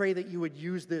 I pray that you would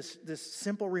use this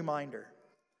simple reminder.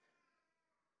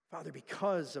 Father,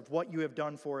 because of what you have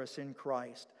done for us in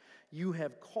Christ, you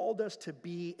have called us to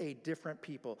be a different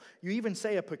people. You even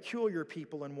say a peculiar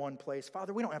people in one place.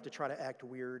 Father, we don't have to try to act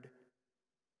weird.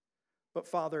 But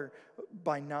Father,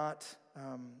 by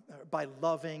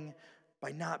loving,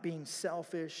 by not being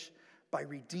selfish, by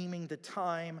redeeming the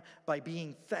time, by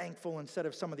being thankful instead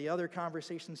of some of the other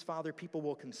conversations, Father, people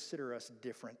will consider us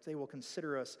different. They will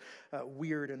consider us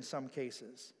weird in some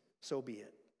cases. So be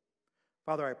it.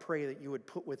 Father, I pray that you would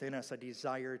put within us a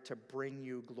desire to bring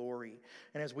you glory.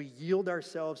 And as we yield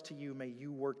ourselves to you, may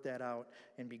you work that out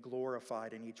and be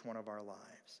glorified in each one of our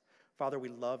lives. Father, we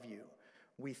love you.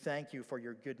 We thank you for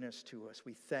your goodness to us.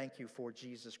 We thank you for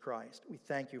Jesus Christ. We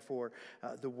thank you for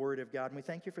the Word of God. And we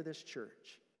thank you for this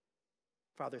church.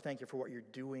 Father, thank you for what you're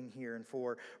doing here and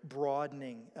for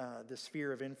broadening the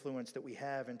sphere of influence that we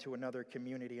have into another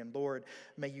community. And Lord,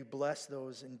 may you bless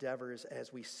those endeavors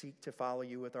as we seek to follow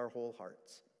you with our whole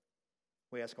hearts.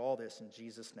 We ask all this in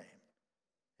Jesus' name.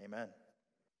 Amen.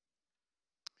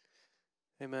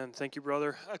 Amen. Thank you,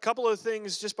 brother. A couple of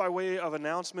things just by way of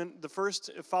announcement. The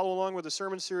first, follow along with the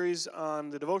sermon series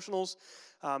on the devotionals.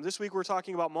 This week we're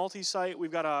talking about multi-site.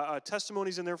 We've got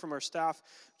testimonies in there from our staff.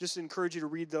 Just encourage you to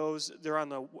read those. They're on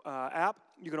the app.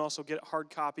 You can also get a hard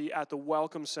copy at the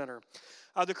Welcome Center.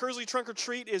 The Kearsley Trunk or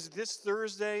Treat is this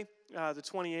Thursday. the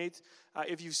 28th.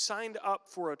 If you signed up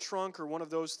for a trunk or one of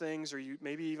those things, or you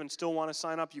maybe even still want to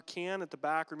sign up, you can at the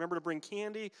back. Remember to bring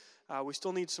candy. We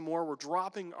still need some more. We're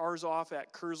dropping ours off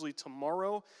at Kersley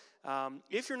tomorrow.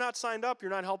 If you're not signed up,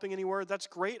 you're not helping anywhere, that's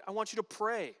great. I want you to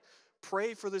pray.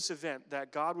 Pray for this event,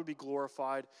 that God would be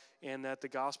glorified and that the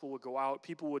gospel would go out.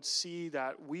 People would see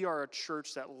that we are a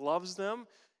church that loves them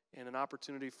and an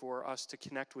opportunity for us to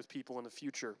connect with people in the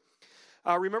future.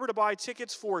 Remember to buy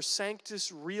tickets for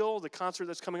Sanctus Real, the concert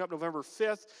that's coming up November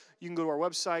 5th. You can go to our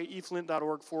website,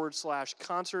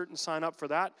 eflint.org/concert, and sign up for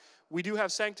that. We do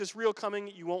have Sanctus Real coming.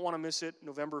 You won't want to miss it,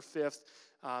 November 5th.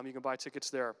 You can buy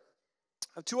tickets there.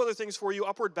 I have two other things for you.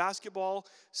 Upward basketball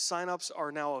signups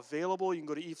are now available. You can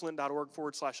go to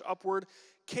eflint.org/upward.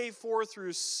 K4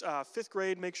 through 5th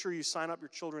grade, make sure you sign up your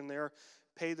children there.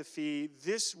 Pay the fee.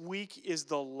 This week is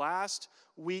the last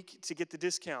week to get the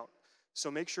discount. So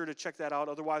make sure to check that out.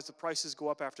 Otherwise, the prices go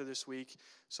up after this week.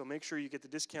 So make sure you get the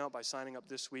discount by signing up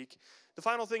this week. The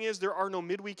final thing is there are no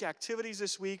midweek activities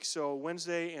this week, so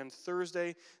Wednesday and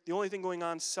Thursday. The only thing going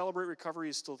on, Celebrate Recovery,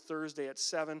 is still Thursday at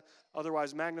 7.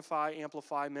 Otherwise, Magnify,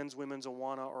 Amplify, Men's, Women's,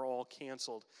 Awana are all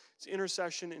canceled. It's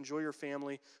intercession. Enjoy your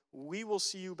family. We will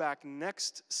see you back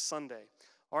next Sunday.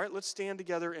 All right, let's stand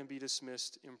together and be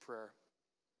dismissed in prayer.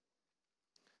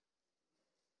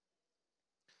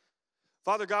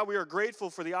 Father God, we are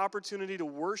grateful for the opportunity to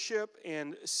worship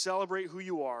and celebrate who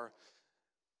you are.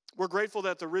 We're grateful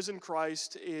that the risen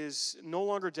Christ is no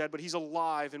longer dead, but he's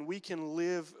alive, and we can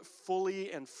live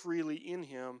fully and freely in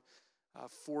him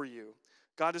for you.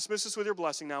 God, dismiss us with your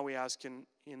blessing now, we ask in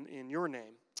your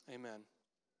name. Amen.